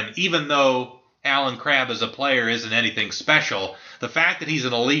 And even though Alan Crabb as a player isn't anything special, the fact that he's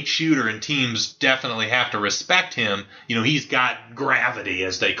an elite shooter and teams definitely have to respect him, he's got gravity,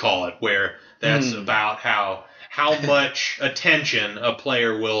 as they call it, where that's about how much attention a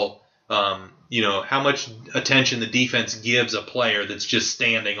player will, how much attention the defense gives a player that's just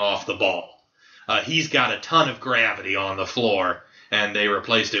standing off the ball. He's got a ton of gravity on the floor, and they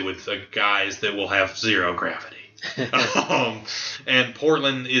replaced it with guys that will have zero gravity. And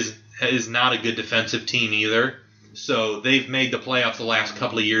Portland is not a good defensive team either. So they've made the playoffs the last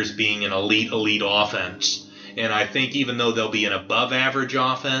couple of years being an elite offense. And I think even though they'll be an above-average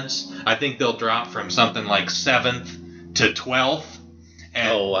offense, I think they'll drop from something like 7th to 12th.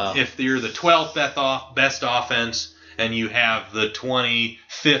 And if you're the 12th best offense and you have the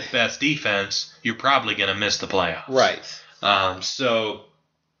 25th best defense, you're probably going to miss the playoffs. Right. So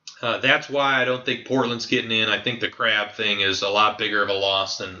that's why I don't think Portland's getting in. I think the Crabb thing is a lot bigger of a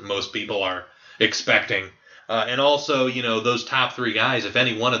loss than most people are expecting. And also, those top three guys, if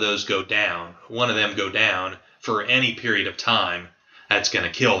any one of them go down for any period of time, that's going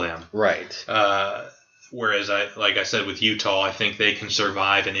to kill them. Right. Whereas, like I said, with Utah, I think they can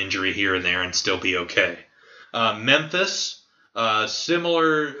survive an injury here and there and still be okay. Memphis,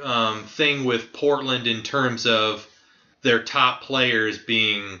 similar thing with Portland in terms of their top players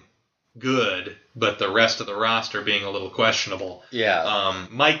being good, but the rest of the roster being a little questionable. Yeah.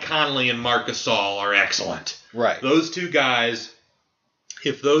 Mike Conley and Marc Gasol are excellent. Right. Those two guys,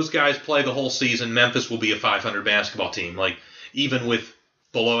 if those guys play the whole season, Memphis will be a 500 basketball team. Like, even with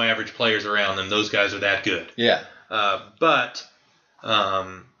below average players around them, those guys are that good. Yeah. But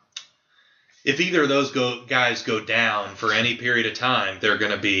if either of those guys go down for any period of time, they're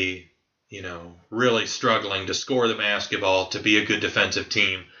going to be, really struggling to score the basketball, to be a good defensive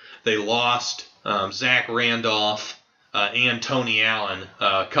team. They lost Zach Randolph and Tony Allen,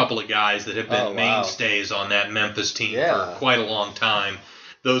 a couple of guys that have been mainstays on that Memphis team for quite a long time.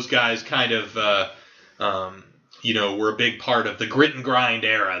 Those guys kind of, were a big part of the grit and grind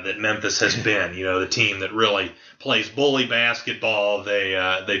era that Memphis has been. The team that really plays bully basketball.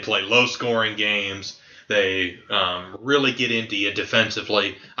 They play low-scoring games. They really get into you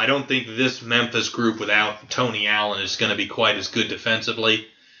defensively. I don't think this Memphis group without Tony Allen is going to be quite as good defensively.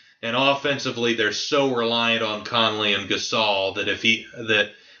 And offensively, they're so reliant on Conley and Gasol that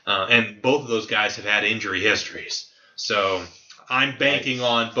and both of those guys have had injury histories. So I'm banking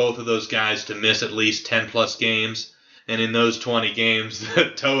on both of those guys to miss at least 10-plus games. And in those 20 games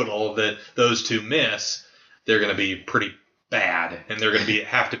total that those two miss, they're going to be pretty bad. And they're going to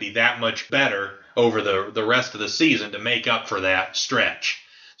have to be that much better over the rest of the season to make up for that stretch.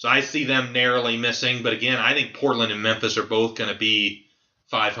 So I see them narrowly missing. But again, I think Portland and Memphis are both going to be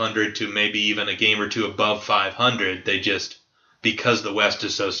 500 to maybe even a game or two above 500. They just, because the West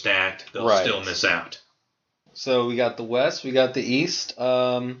is so stacked, they'll still miss out. So we got the West, we got the East.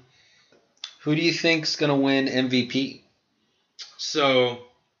 Who do you think's going to win MVP? So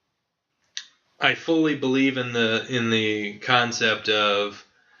I fully believe in the concept of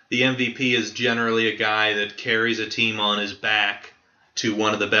the MVP is generally a guy that carries a team on his back to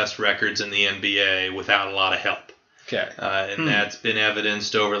one of the best records in the NBA without a lot of help. Okay. And that's been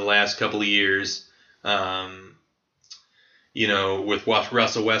evidenced over the last couple of years. With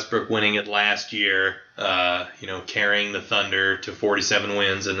Russell Westbrook winning it last year, carrying the Thunder to 47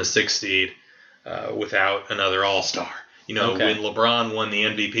 wins and the 6th seed without another All-Star. When LeBron won the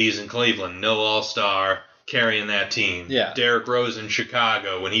MVPs in Cleveland, no All-Star carrying that team. Yeah. Derrick Rose in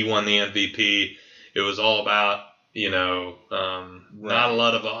Chicago, when he won the MVP, it was all about not a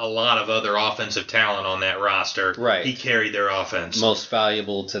lot of other offensive talent on that roster. Right. He carried their offense. Most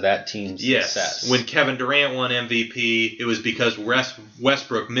valuable to that team's success. When Kevin Durant won MVP, it was because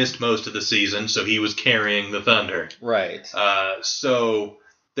Westbrook missed most of the season, so he was carrying the Thunder. Right. So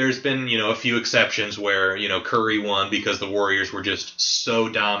there's been, a few exceptions where, Curry won because the Warriors were just so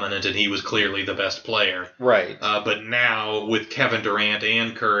dominant and he was clearly the best player. Right. But now with Kevin Durant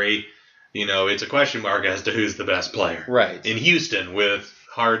and Curry, it's a question mark as to who's the best player. Right. In Houston with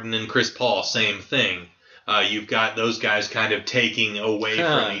Harden and Chris Paul, same thing. You've got those guys kind of taking away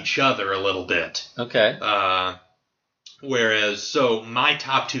from each other a little bit. Okay. Whereas, my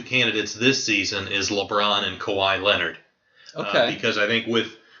top two candidates this season is LeBron and Kawhi Leonard. Okay. Because I think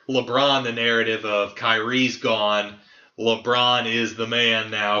with LeBron, the narrative of Kyrie's gone, LeBron is the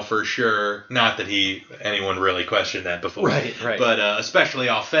man now for sure. Not that anyone really questioned that before. Right. But especially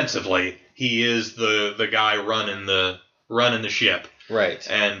offensively, he is the guy running the ship. Right.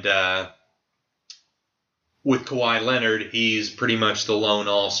 And with Kawhi Leonard, he's pretty much the lone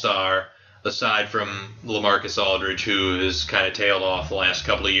all-star, aside from LaMarcus Aldridge, who has kind of tailed off the last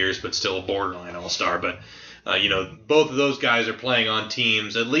couple of years, but still a borderline all-star. But, both of those guys are playing on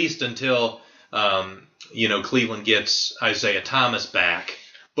teams, at least until, Cleveland gets Isaiah Thomas back.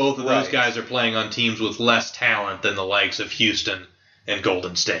 Both of those guys are playing on teams with less talent than the likes of Houston and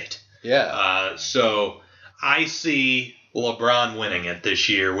Golden State. Yeah. So I see LeBron winning it this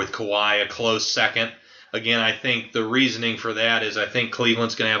year with Kawhi a close second. Again, I think the reasoning for that is I think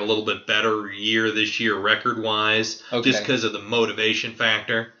Cleveland's going to have a little bit better year this year record-wise, just because of the motivation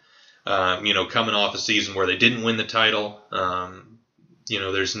factor. Coming off a season where they didn't win the title,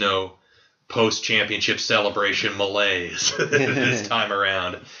 there's no post-championship celebration malaise this time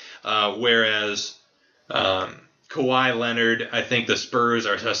around. Whereas Kawhi Leonard, I think the Spurs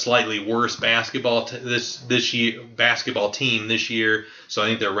are a slightly worse basketball team this year, so I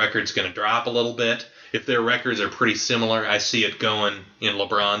think their record's going to drop a little bit. If their records are pretty similar, I see it going in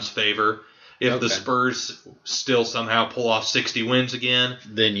LeBron's favor. If the Spurs still somehow pull off 60 wins again,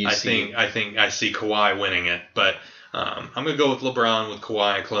 then I think I see Kawhi winning it. But I'm going to go with LeBron with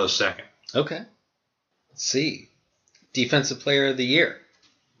Kawhi a close second. Okay. Let's see. Defensive Player of the Year.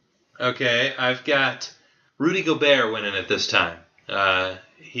 Okay, I've got Rudy Gobert winning it this time.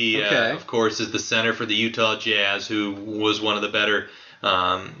 He, of course, is the center for the Utah Jazz, who was one of the better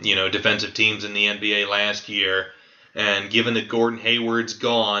defensive teams in the NBA last year. And given that Gordon Hayward's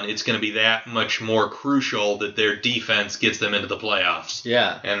gone, it's going to be that much more crucial that their defense gets them into the playoffs.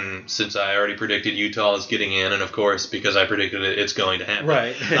 Yeah. And since I already predicted Utah is getting in, and of course, because I predicted it, it's going to happen.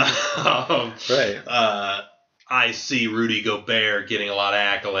 Right. I see Rudy Gobert getting a lot of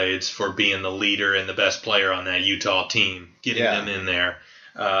accolades for being the leader and the best player on that Utah team, getting them in there.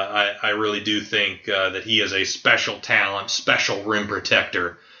 I really do think that he is a special talent, special rim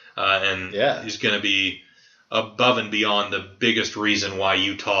protector, and he's going to be above and beyond the biggest reason why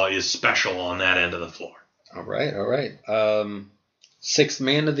Utah is special on that end of the floor. All right. Sixth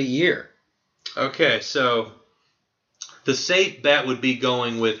Man of the Year. Okay, so the safe bet would be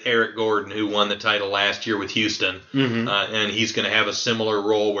going with Eric Gordon, who won the title last year with Houston, and he's going to have a similar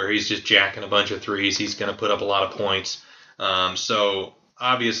role where he's just jacking a bunch of threes. He's going to put up a lot of points. So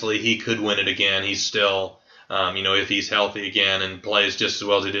obviously he could win it again. He's still... if he's healthy again and plays just as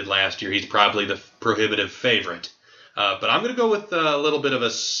well as he did last year, he's probably the prohibitive favorite. But I'm going to go with a little bit of a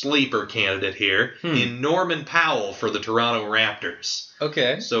sleeper candidate here in Norman Powell for the Toronto Raptors.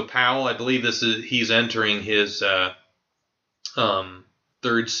 Okay. So Powell, I believe he's entering his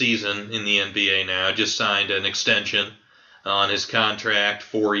third season in the NBA now. Just signed an extension on his contract,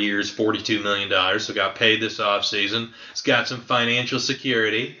 4 years, $42 million. So got paid this offseason. He's got some financial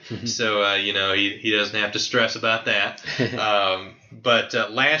security, so he doesn't have to stress about that. But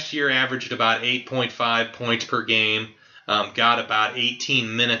last year averaged about 8.5 points per game, got about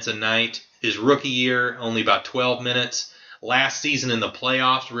 18 minutes a night. His rookie year, only about 12 minutes. Last season in the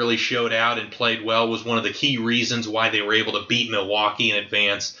playoffs really showed out and played well, was one of the key reasons why they were able to beat Milwaukee in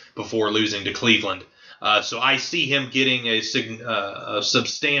advance before losing to Cleveland. So I see him getting a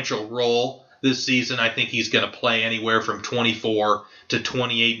substantial role this season. I think he's going to play anywhere from 24 to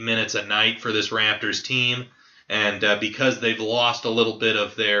 28 minutes a night for this Raptors team. And because they've lost a little bit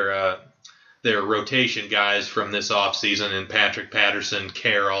of their rotation guys from this offseason in Patrick Patterson,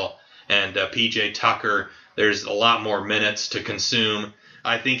 Carroll, and P.J. Tucker, there's a lot more minutes to consume.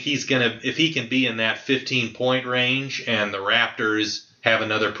 I think he's going to, if he can be in that 15-point range and the Raptors have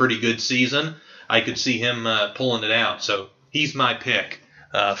another pretty good season, I could see him pulling it out. So he's my pick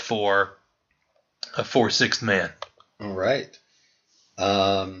for sixth man. All right.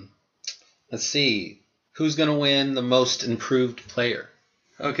 Let's see. Who's going to win the most improved player?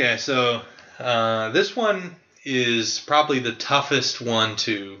 Okay, so this one is probably the toughest one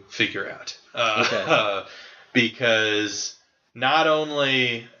to figure out. Because not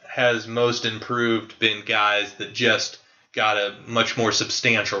only has most improved been guys that just got a much more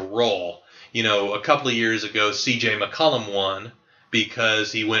substantial role. A couple of years ago, C.J. McCollum won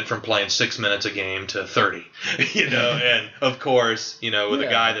because he went from playing 6 minutes a game to 30, and of course, with a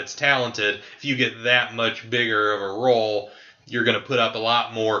guy that's talented, if you get that much bigger of a role, you're going to put up a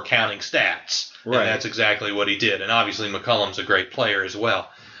lot more counting stats. Right. And that's exactly what he did. And obviously McCollum's a great player as well.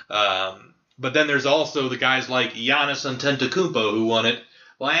 But then there's also the guys like Giannis Antetokounmpo who won it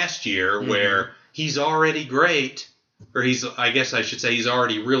last year, where he's already great, or he's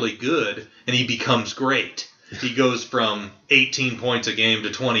already really good, and he becomes great. He goes from 18 points a game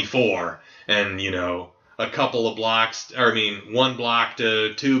to 24, and, a couple of blocks, one block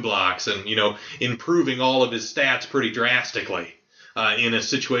to 2 blocks, and, improving all of his stats pretty drastically in a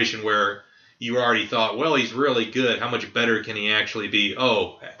situation where you already thought, well, he's really good. How much better can he actually be?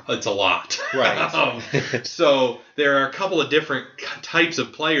 Oh, it's a lot. Right. So there are a couple of different types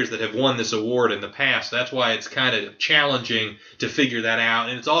of players that have won this award in the past. That's why it's kind of challenging to figure that out.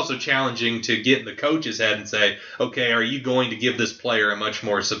 And it's also challenging to get in the coach's head and say, okay, are you going to give this player a much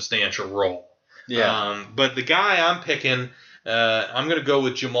more substantial role? Yeah. But the guy I'm picking, I'm going to go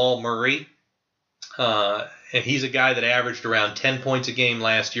with Jamal Murray. And he's a guy that averaged around 10 points a game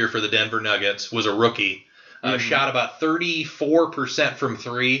last year for the Denver Nuggets, was a rookie. Shot about 34% from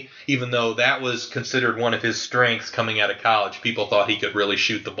 3, even though that was considered one of his strengths coming out of college. People thought he could really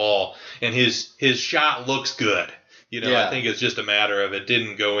shoot the ball. And his shot looks good. I think it's just a matter of it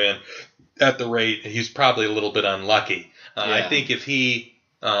didn't go in at the rate. He's probably a little bit unlucky. I think if he...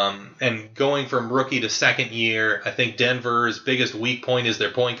 and going from rookie to second year, I think Denver's biggest weak point is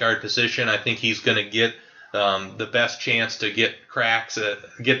their point guard position. I think he's going to get the best chance to get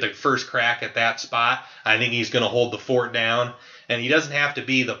the first crack at that spot. I think he's going to hold the fort down, and he doesn't have to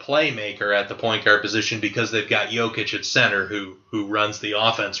be the playmaker at the point guard position because they've got Jokic at center who runs the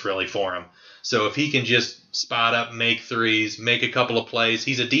offense really for him. So if he can just spot up, make threes, make a couple of plays,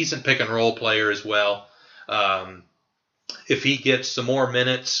 he's a decent pick and roll player as well. If he gets some more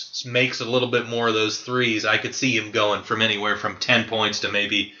minutes, makes a little bit more of those threes, I could see him going from anywhere from 10 points to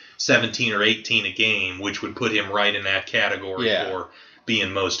maybe 17 or 18 a game, which would put him right in that category for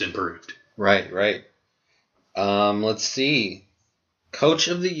being most improved. Right. Let's see. Coach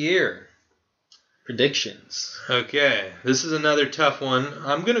of the Year. Predictions. Okay, this is another tough one.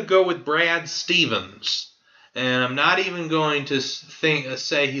 I'm going to go with Brad Stevens. And I'm not even going to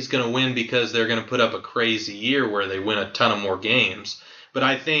say he's going to win because they're going to put up a crazy year where they win a ton of more games. But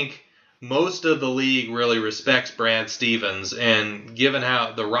I think most of the league really respects Brad Stevens. And given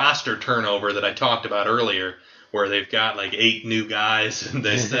how the roster turnover that I talked about earlier, where they've got like 8 new guys and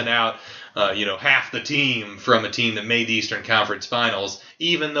they sent out half the team from a team that made the Eastern Conference Finals,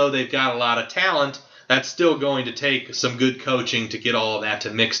 even though they've got a lot of talent, that's still going to take some good coaching to get all of that to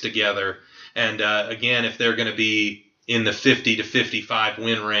mix together. And again, if they're going to be in the 50 to 55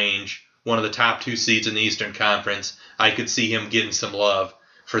 win range, one of the top 2 seeds in the Eastern Conference, I could see him getting some love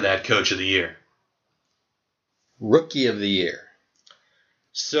for that Coach of the Year. Rookie of the Year.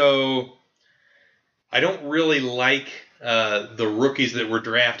 So I don't really like the rookies that were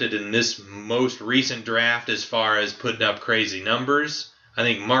drafted in this most recent draft as far as putting up crazy numbers. I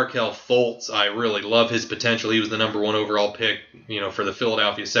think Markelle Fultz, I really love his potential. He was the number 1 overall pick, for the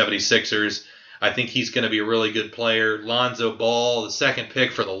Philadelphia 76ers. I think he's going to be a really good player. Lonzo Ball, the second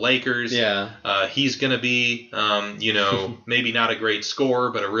pick for the Lakers. Yeah. He's going to be, maybe not a great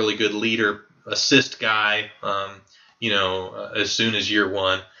scorer, but a really good leader, assist guy, as soon as year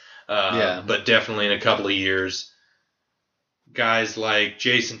 1. But definitely in a couple of years. Guys like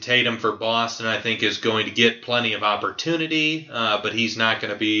Jason Tatum for Boston, I think, is going to get plenty of opportunity, but he's not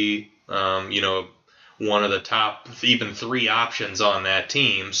going to be, one of the top even 3 options on that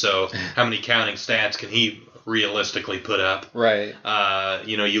team. So how many counting stats can he realistically put up? Right.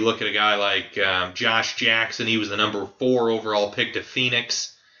 You look at a guy like Josh Jackson. He was the number 4 overall pick to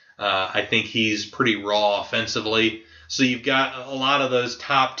Phoenix. I think he's pretty raw offensively. So you've got a lot of those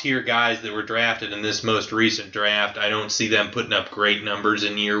top-tier guys that were drafted in this most recent draft. I don't see them putting up great numbers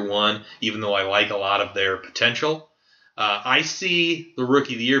in year 1, even though I like a lot of their potential. I see the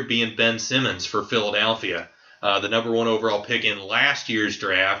Rookie of the Year being Ben Simmons for Philadelphia, the number 1 overall pick in last year's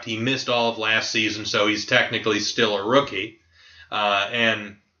draft. He missed all of last season, so he's technically still a rookie.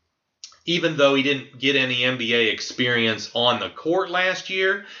 And even though he didn't get any NBA experience on the court last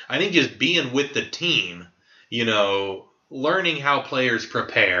year, I think just being with the team, learning how players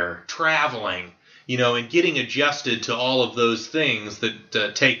prepare, traveling, and getting adjusted to all of those things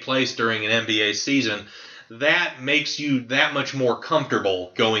that take place during an NBA season, that makes you that much more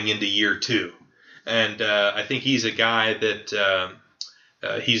comfortable going into year 2. And I think he's a guy that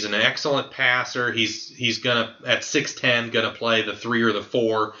He's an excellent passer. He's gonna at 6'10" gonna play the 3 or the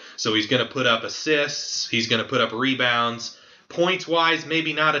 4. So he's gonna put up assists. He's gonna put up rebounds. Points wise,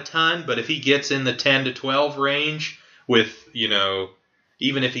 maybe not a ton, but if he gets in the 10 to 12 range with,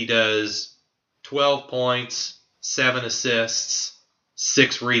 even if he does 12 points, 7 assists,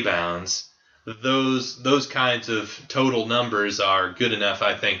 6 rebounds, those kinds of total numbers are good enough,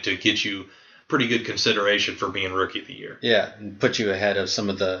 I think, to get you pretty good consideration for being Rookie of the Year. Yeah, and put you ahead of some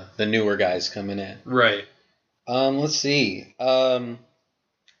of the newer guys coming in. Right. Let's see.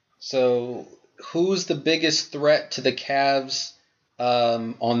 So who's the biggest threat to the Cavs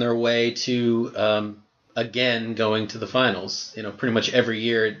on their way to again going to the finals? Pretty much every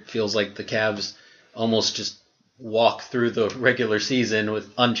year it feels like the Cavs almost just walk through the regular season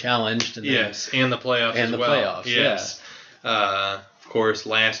with unchallenged. And the playoffs and as the well. Playoffs, yes. Yeah. Of course,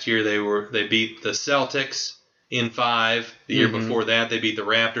 last year they beat the Celtics in 5. The year before that, they beat the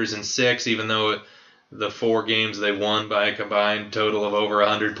Raptors in 6, even though the 4 games they won by a combined total of over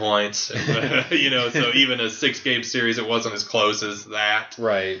 100 points. So even a 6-game series, it wasn't as close as that.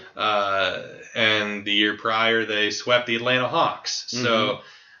 Right. And the year prior, they swept the Atlanta Hawks. So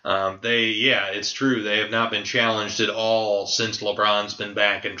it's true. They have not been challenged at all since LeBron's been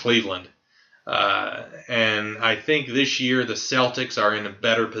back in Cleveland. And I think this year the Celtics are in a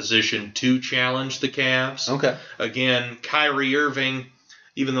better position to challenge the Cavs. Okay. Again, Kyrie Irving,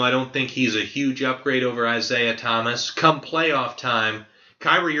 even though I don't think he's a huge upgrade over Isaiah Thomas, come playoff time,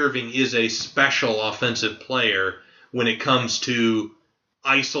 Kyrie Irving is a special offensive player when it comes to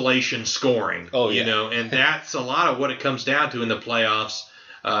isolation scoring. Oh, yeah. And that's a lot of what it comes down to in the playoffs.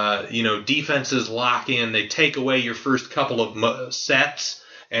 Defenses lock in, they take away your first couple of sets,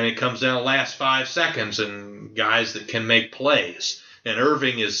 and it comes down to the last 5 seconds and guys that can make plays. And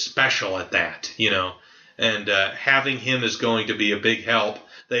Irving is special at that, and having him is going to be a big help.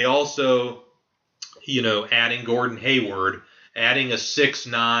 They also, adding Gordon Hayward, adding a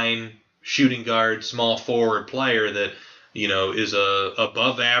 6'9" shooting guard, small forward player that, is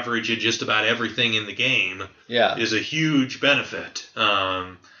above average at just about everything in the game, is a huge benefit.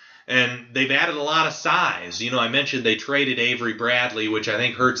 And they've added a lot of size. I mentioned they traded Avery Bradley, which I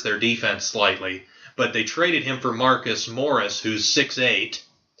think hurts their defense slightly. But they traded him for Marcus Morris, who's 6'8".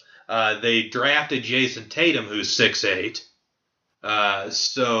 They drafted Jason Tatum, who's 6'8".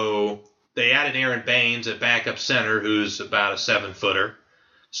 So they added Aaron Baines at backup center, who's about a 7-footer.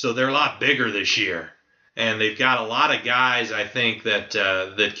 So they're a lot bigger this year. And they've got a lot of guys, I think, that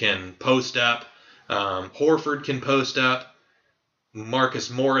can post up. Horford can post up. Marcus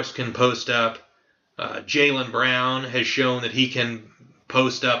Morris can post up. Jaylen Brown has shown that he can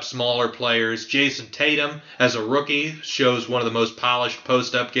post up smaller players. Jason Tatum, as a rookie, shows one of the most polished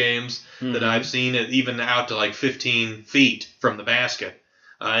post-up games that I've seen, even out to like 15 feet from the basket.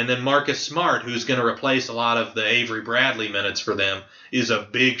 And then Marcus Smart, who's going to replace a lot of the Avery Bradley minutes for them, is a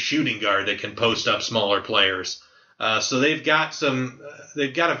big shooting guard that can post up smaller players. So they've got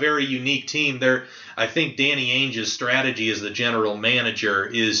a very unique team. I think Danny Ainge's strategy as the general manager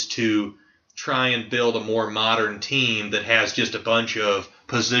is to try and build a more modern team that has just a bunch of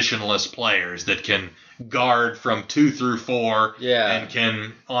positionless players that can guard from 2 through 4 and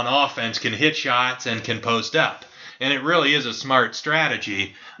can, on offense, can hit shots and can post up. And it really is a smart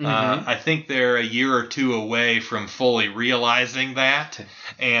strategy. I think they're a year or 2 away from fully realizing that.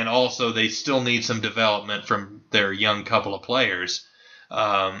 And also they still need some development from their young couple of players.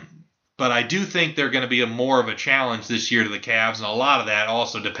 But I do think they're going to be more of a challenge this year to the Cavs. And a lot of that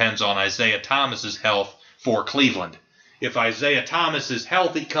also depends on Isaiah Thomas's health for Cleveland. If Isaiah Thomas is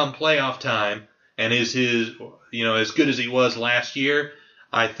healthy come playoff time and is as good as he was last year,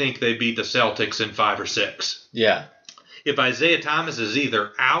 I think they beat the Celtics in 5 or 6. Yeah. If Isaiah Thomas is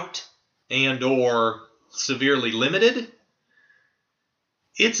either out and or severely limited,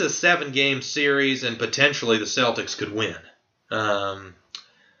 it's a 7-game series and potentially the Celtics could win.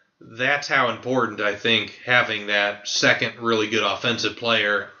 That's how important I think having that second really good offensive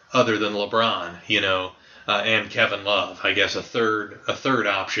player other than LeBron, and Kevin Love, I guess a third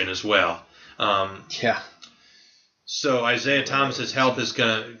option as well. So Isaiah Thomas's health is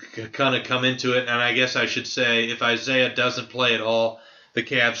going to kind of come into it, and I guess I should say if Isaiah doesn't play at all, the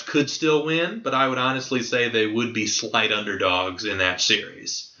Cavs could still win, but I would honestly say they would be slight underdogs in that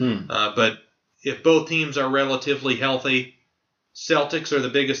series. But if both teams are relatively healthy, Celtics are the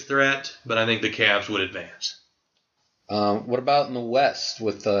biggest threat, but I think the Cavs would advance. What about in the West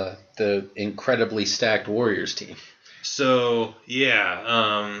with the incredibly stacked Warriors team? So,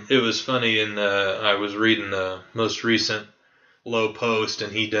 it was funny. I was reading the most recent Low Post,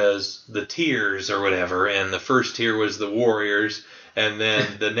 and he does the tiers or whatever, and the first tier was the Warriors, And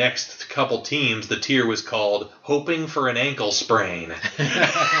then the next couple teams, the tier was called Hoping for an Ankle Sprain.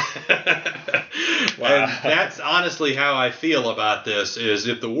 Wow. And that's honestly how I feel about this, is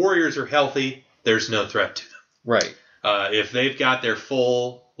if the Warriors are healthy, there's no threat to them. Right. If they've got their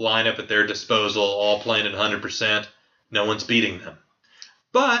full lineup at their disposal, all playing at 100%, no one's beating them.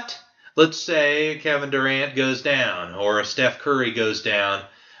 But let's say Kevin Durant goes down or Steph Curry goes down.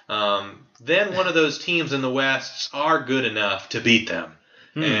 Then one of those teams in the West are good enough to beat them.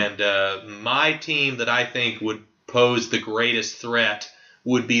 And my team that I think would pose the greatest threat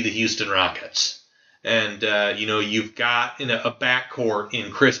would be the Houston Rockets. And, you've got a backcourt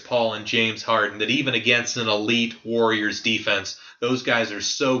in Chris Paul and James Harden that even against an elite Warriors defense, those guys are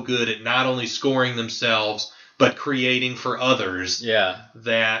so good at not only scoring themselves, but creating for others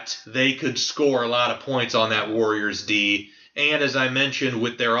that they could score a lot of points on that Warriors D. And as I mentioned,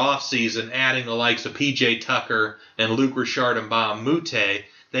 with their offseason, adding the likes of P.J. Tucker and Luc Richard and Mbah a Moute,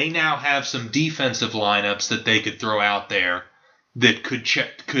 they now have some defensive lineups that they could throw out there that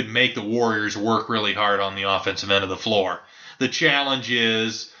could make the Warriors work really hard on the offensive end of the floor. The challenge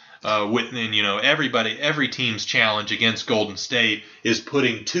is, every team's challenge against Golden State is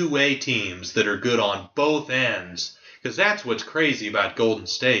putting two-way teams that are good on both ends. Because that's what's crazy about Golden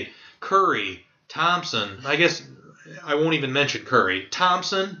State. Curry, Thompson, I guess I won't even mention Curry.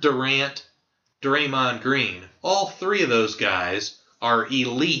 Thompson, Durant, Draymond Green. All three of those guys are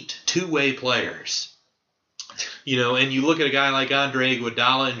elite two-way players. And you look at a guy like Andre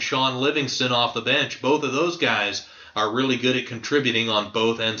Iguodala and Sean Livingston off the bench. Both of those guys are really good at contributing on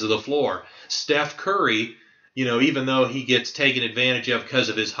both ends of the floor. Steph Curry, even though he gets taken advantage of because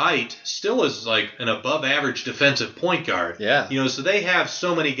of his height, still is like an above-average defensive point guard. Yeah. So they have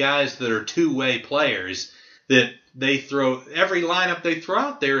so many guys that are two-way players that every lineup they throw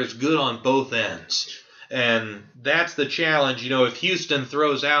out there is good on both ends. And that's the challenge. If Houston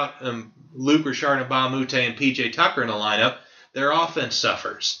throws out Luc Richard and Mbah a Moute and P.J. Tucker in a lineup, their offense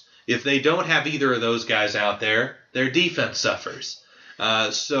suffers. If they don't have either of those guys out there, their defense suffers.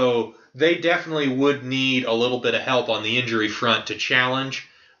 So they definitely would need a little bit of help on the injury front to challenge.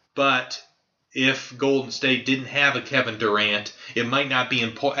 But if Golden State didn't have a Kevin Durant, it might not be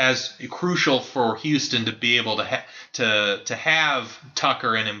as crucial for Houston to be able to have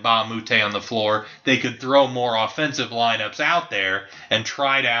Tucker and Mbah a Moute on the floor. They could throw more offensive lineups out there and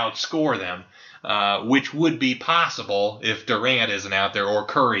try to outscore them, which would be possible if Durant isn't out there or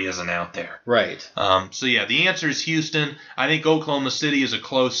Curry isn't out there. Right. The answer is Houston. I think Oklahoma City is a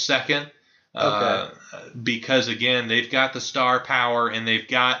close second. Okay. Because, again, they've got the star power and they've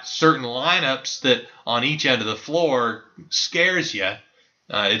got certain lineups that on each end of the floor scares you.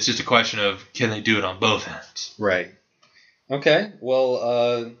 It's just a question of can they do it on both ends. Right. Okay.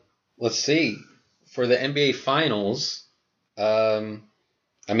 Well, let's see. For the NBA Finals, do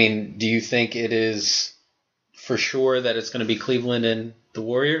you think it is for sure that it's going to be Cleveland and the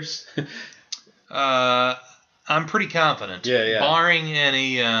Warriors? I'm pretty confident. Yeah. Barring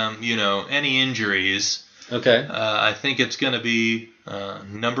any injuries. Okay. I think it's going to be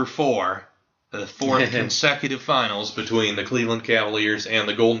number 4, the fourth consecutive finals between the Cleveland Cavaliers and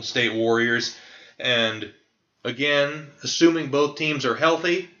the Golden State Warriors. And again, assuming both teams are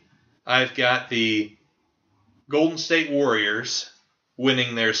healthy, I've got the Golden State Warriors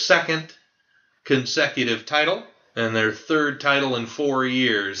winning their second consecutive title and their third title in 4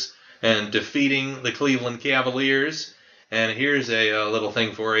 years, and defeating the Cleveland Cavaliers. And here's a little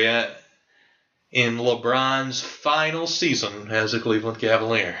thing for you. In LeBron's final season as a Cleveland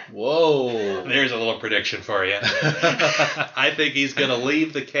Cavalier. Whoa. There's a little prediction for you. I think he's going to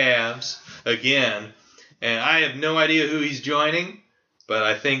leave the Cavs again. And I have no idea who he's joining, but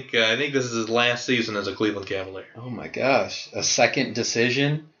I think this is his last season as a Cleveland Cavalier. Oh, my gosh. A second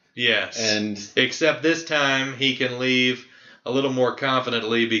decision? Yes. Except this time he can leave a little more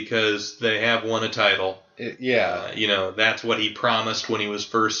confidently because they have won a title. That's what he promised when he was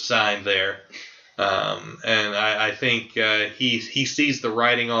first signed there. And I think he sees the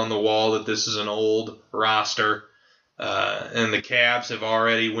writing on the wall that this is an old roster. And the Cavs have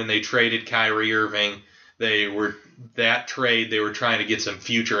already, when they traded Kyrie Irving, they were trying to get some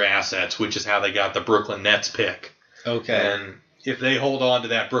future assets, which is how they got the Brooklyn Nets pick. Okay. And if they hold on to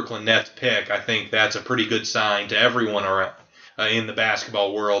that Brooklyn Nets pick, I think that's a pretty good sign to everyone around in the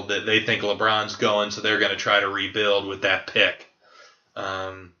basketball world that they think LeBron's going, so they're going to try to rebuild with that pick.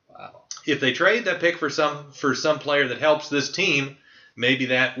 Wow. If they trade that pick for some player that helps this team, maybe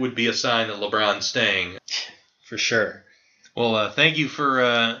that would be a sign that LeBron's staying. For sure. Well, thank you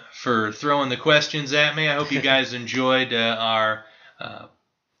for throwing the questions at me. I hope you guys enjoyed our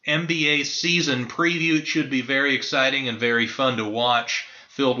NBA season preview. It should be very exciting and very fun to watch,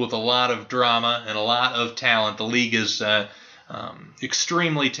 filled with a lot of drama and a lot of talent. The league is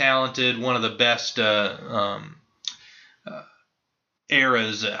extremely talented, one of the best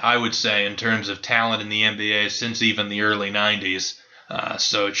eras, I would say, in terms of talent in the NBA since even the early 90s.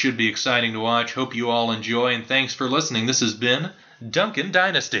 So it should be exciting to watch. Hope you all enjoy, and thanks for listening. This has been Duncan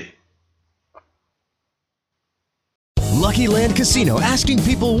Dynasty. Lucky Land Casino, asking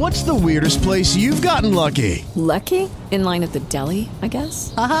people, what's the weirdest place you've gotten lucky? Lucky? In line at the deli, I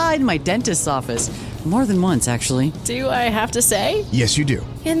guess? Aha, in my dentist's office. More than once, actually. Do I have to say? Yes, you do.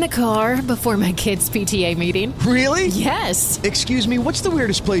 In the car before my kids' PTA meeting. Really? Yes. Excuse me, what's the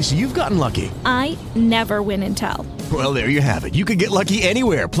weirdest place you've gotten lucky? I never win and tell. Well, there you have it. You can get lucky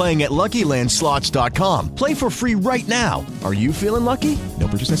anywhere, playing at LuckyLandSlots.com. Play for free right now. Are you feeling lucky? No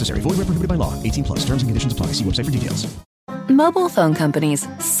purchase necessary. Void where prohibited by law. 18+. Terms and conditions apply. See website for details. Mobile phone companies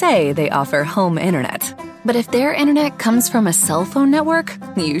say they offer home internet. But if their internet comes from a cell phone network,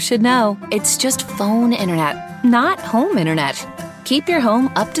 you should know. It's just phone internet, not home internet. Keep your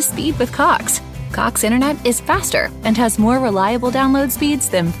home up to speed with Cox. Cox internet is faster and has more reliable download speeds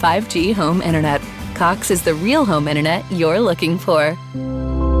than 5G home internet. Cox is the real home internet you're looking for.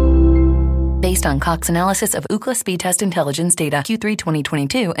 Based on Cox analysis of Ookla speed test intelligence data Q3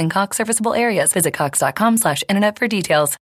 2022 and Cox serviceable areas, visit cox.com/internet for details.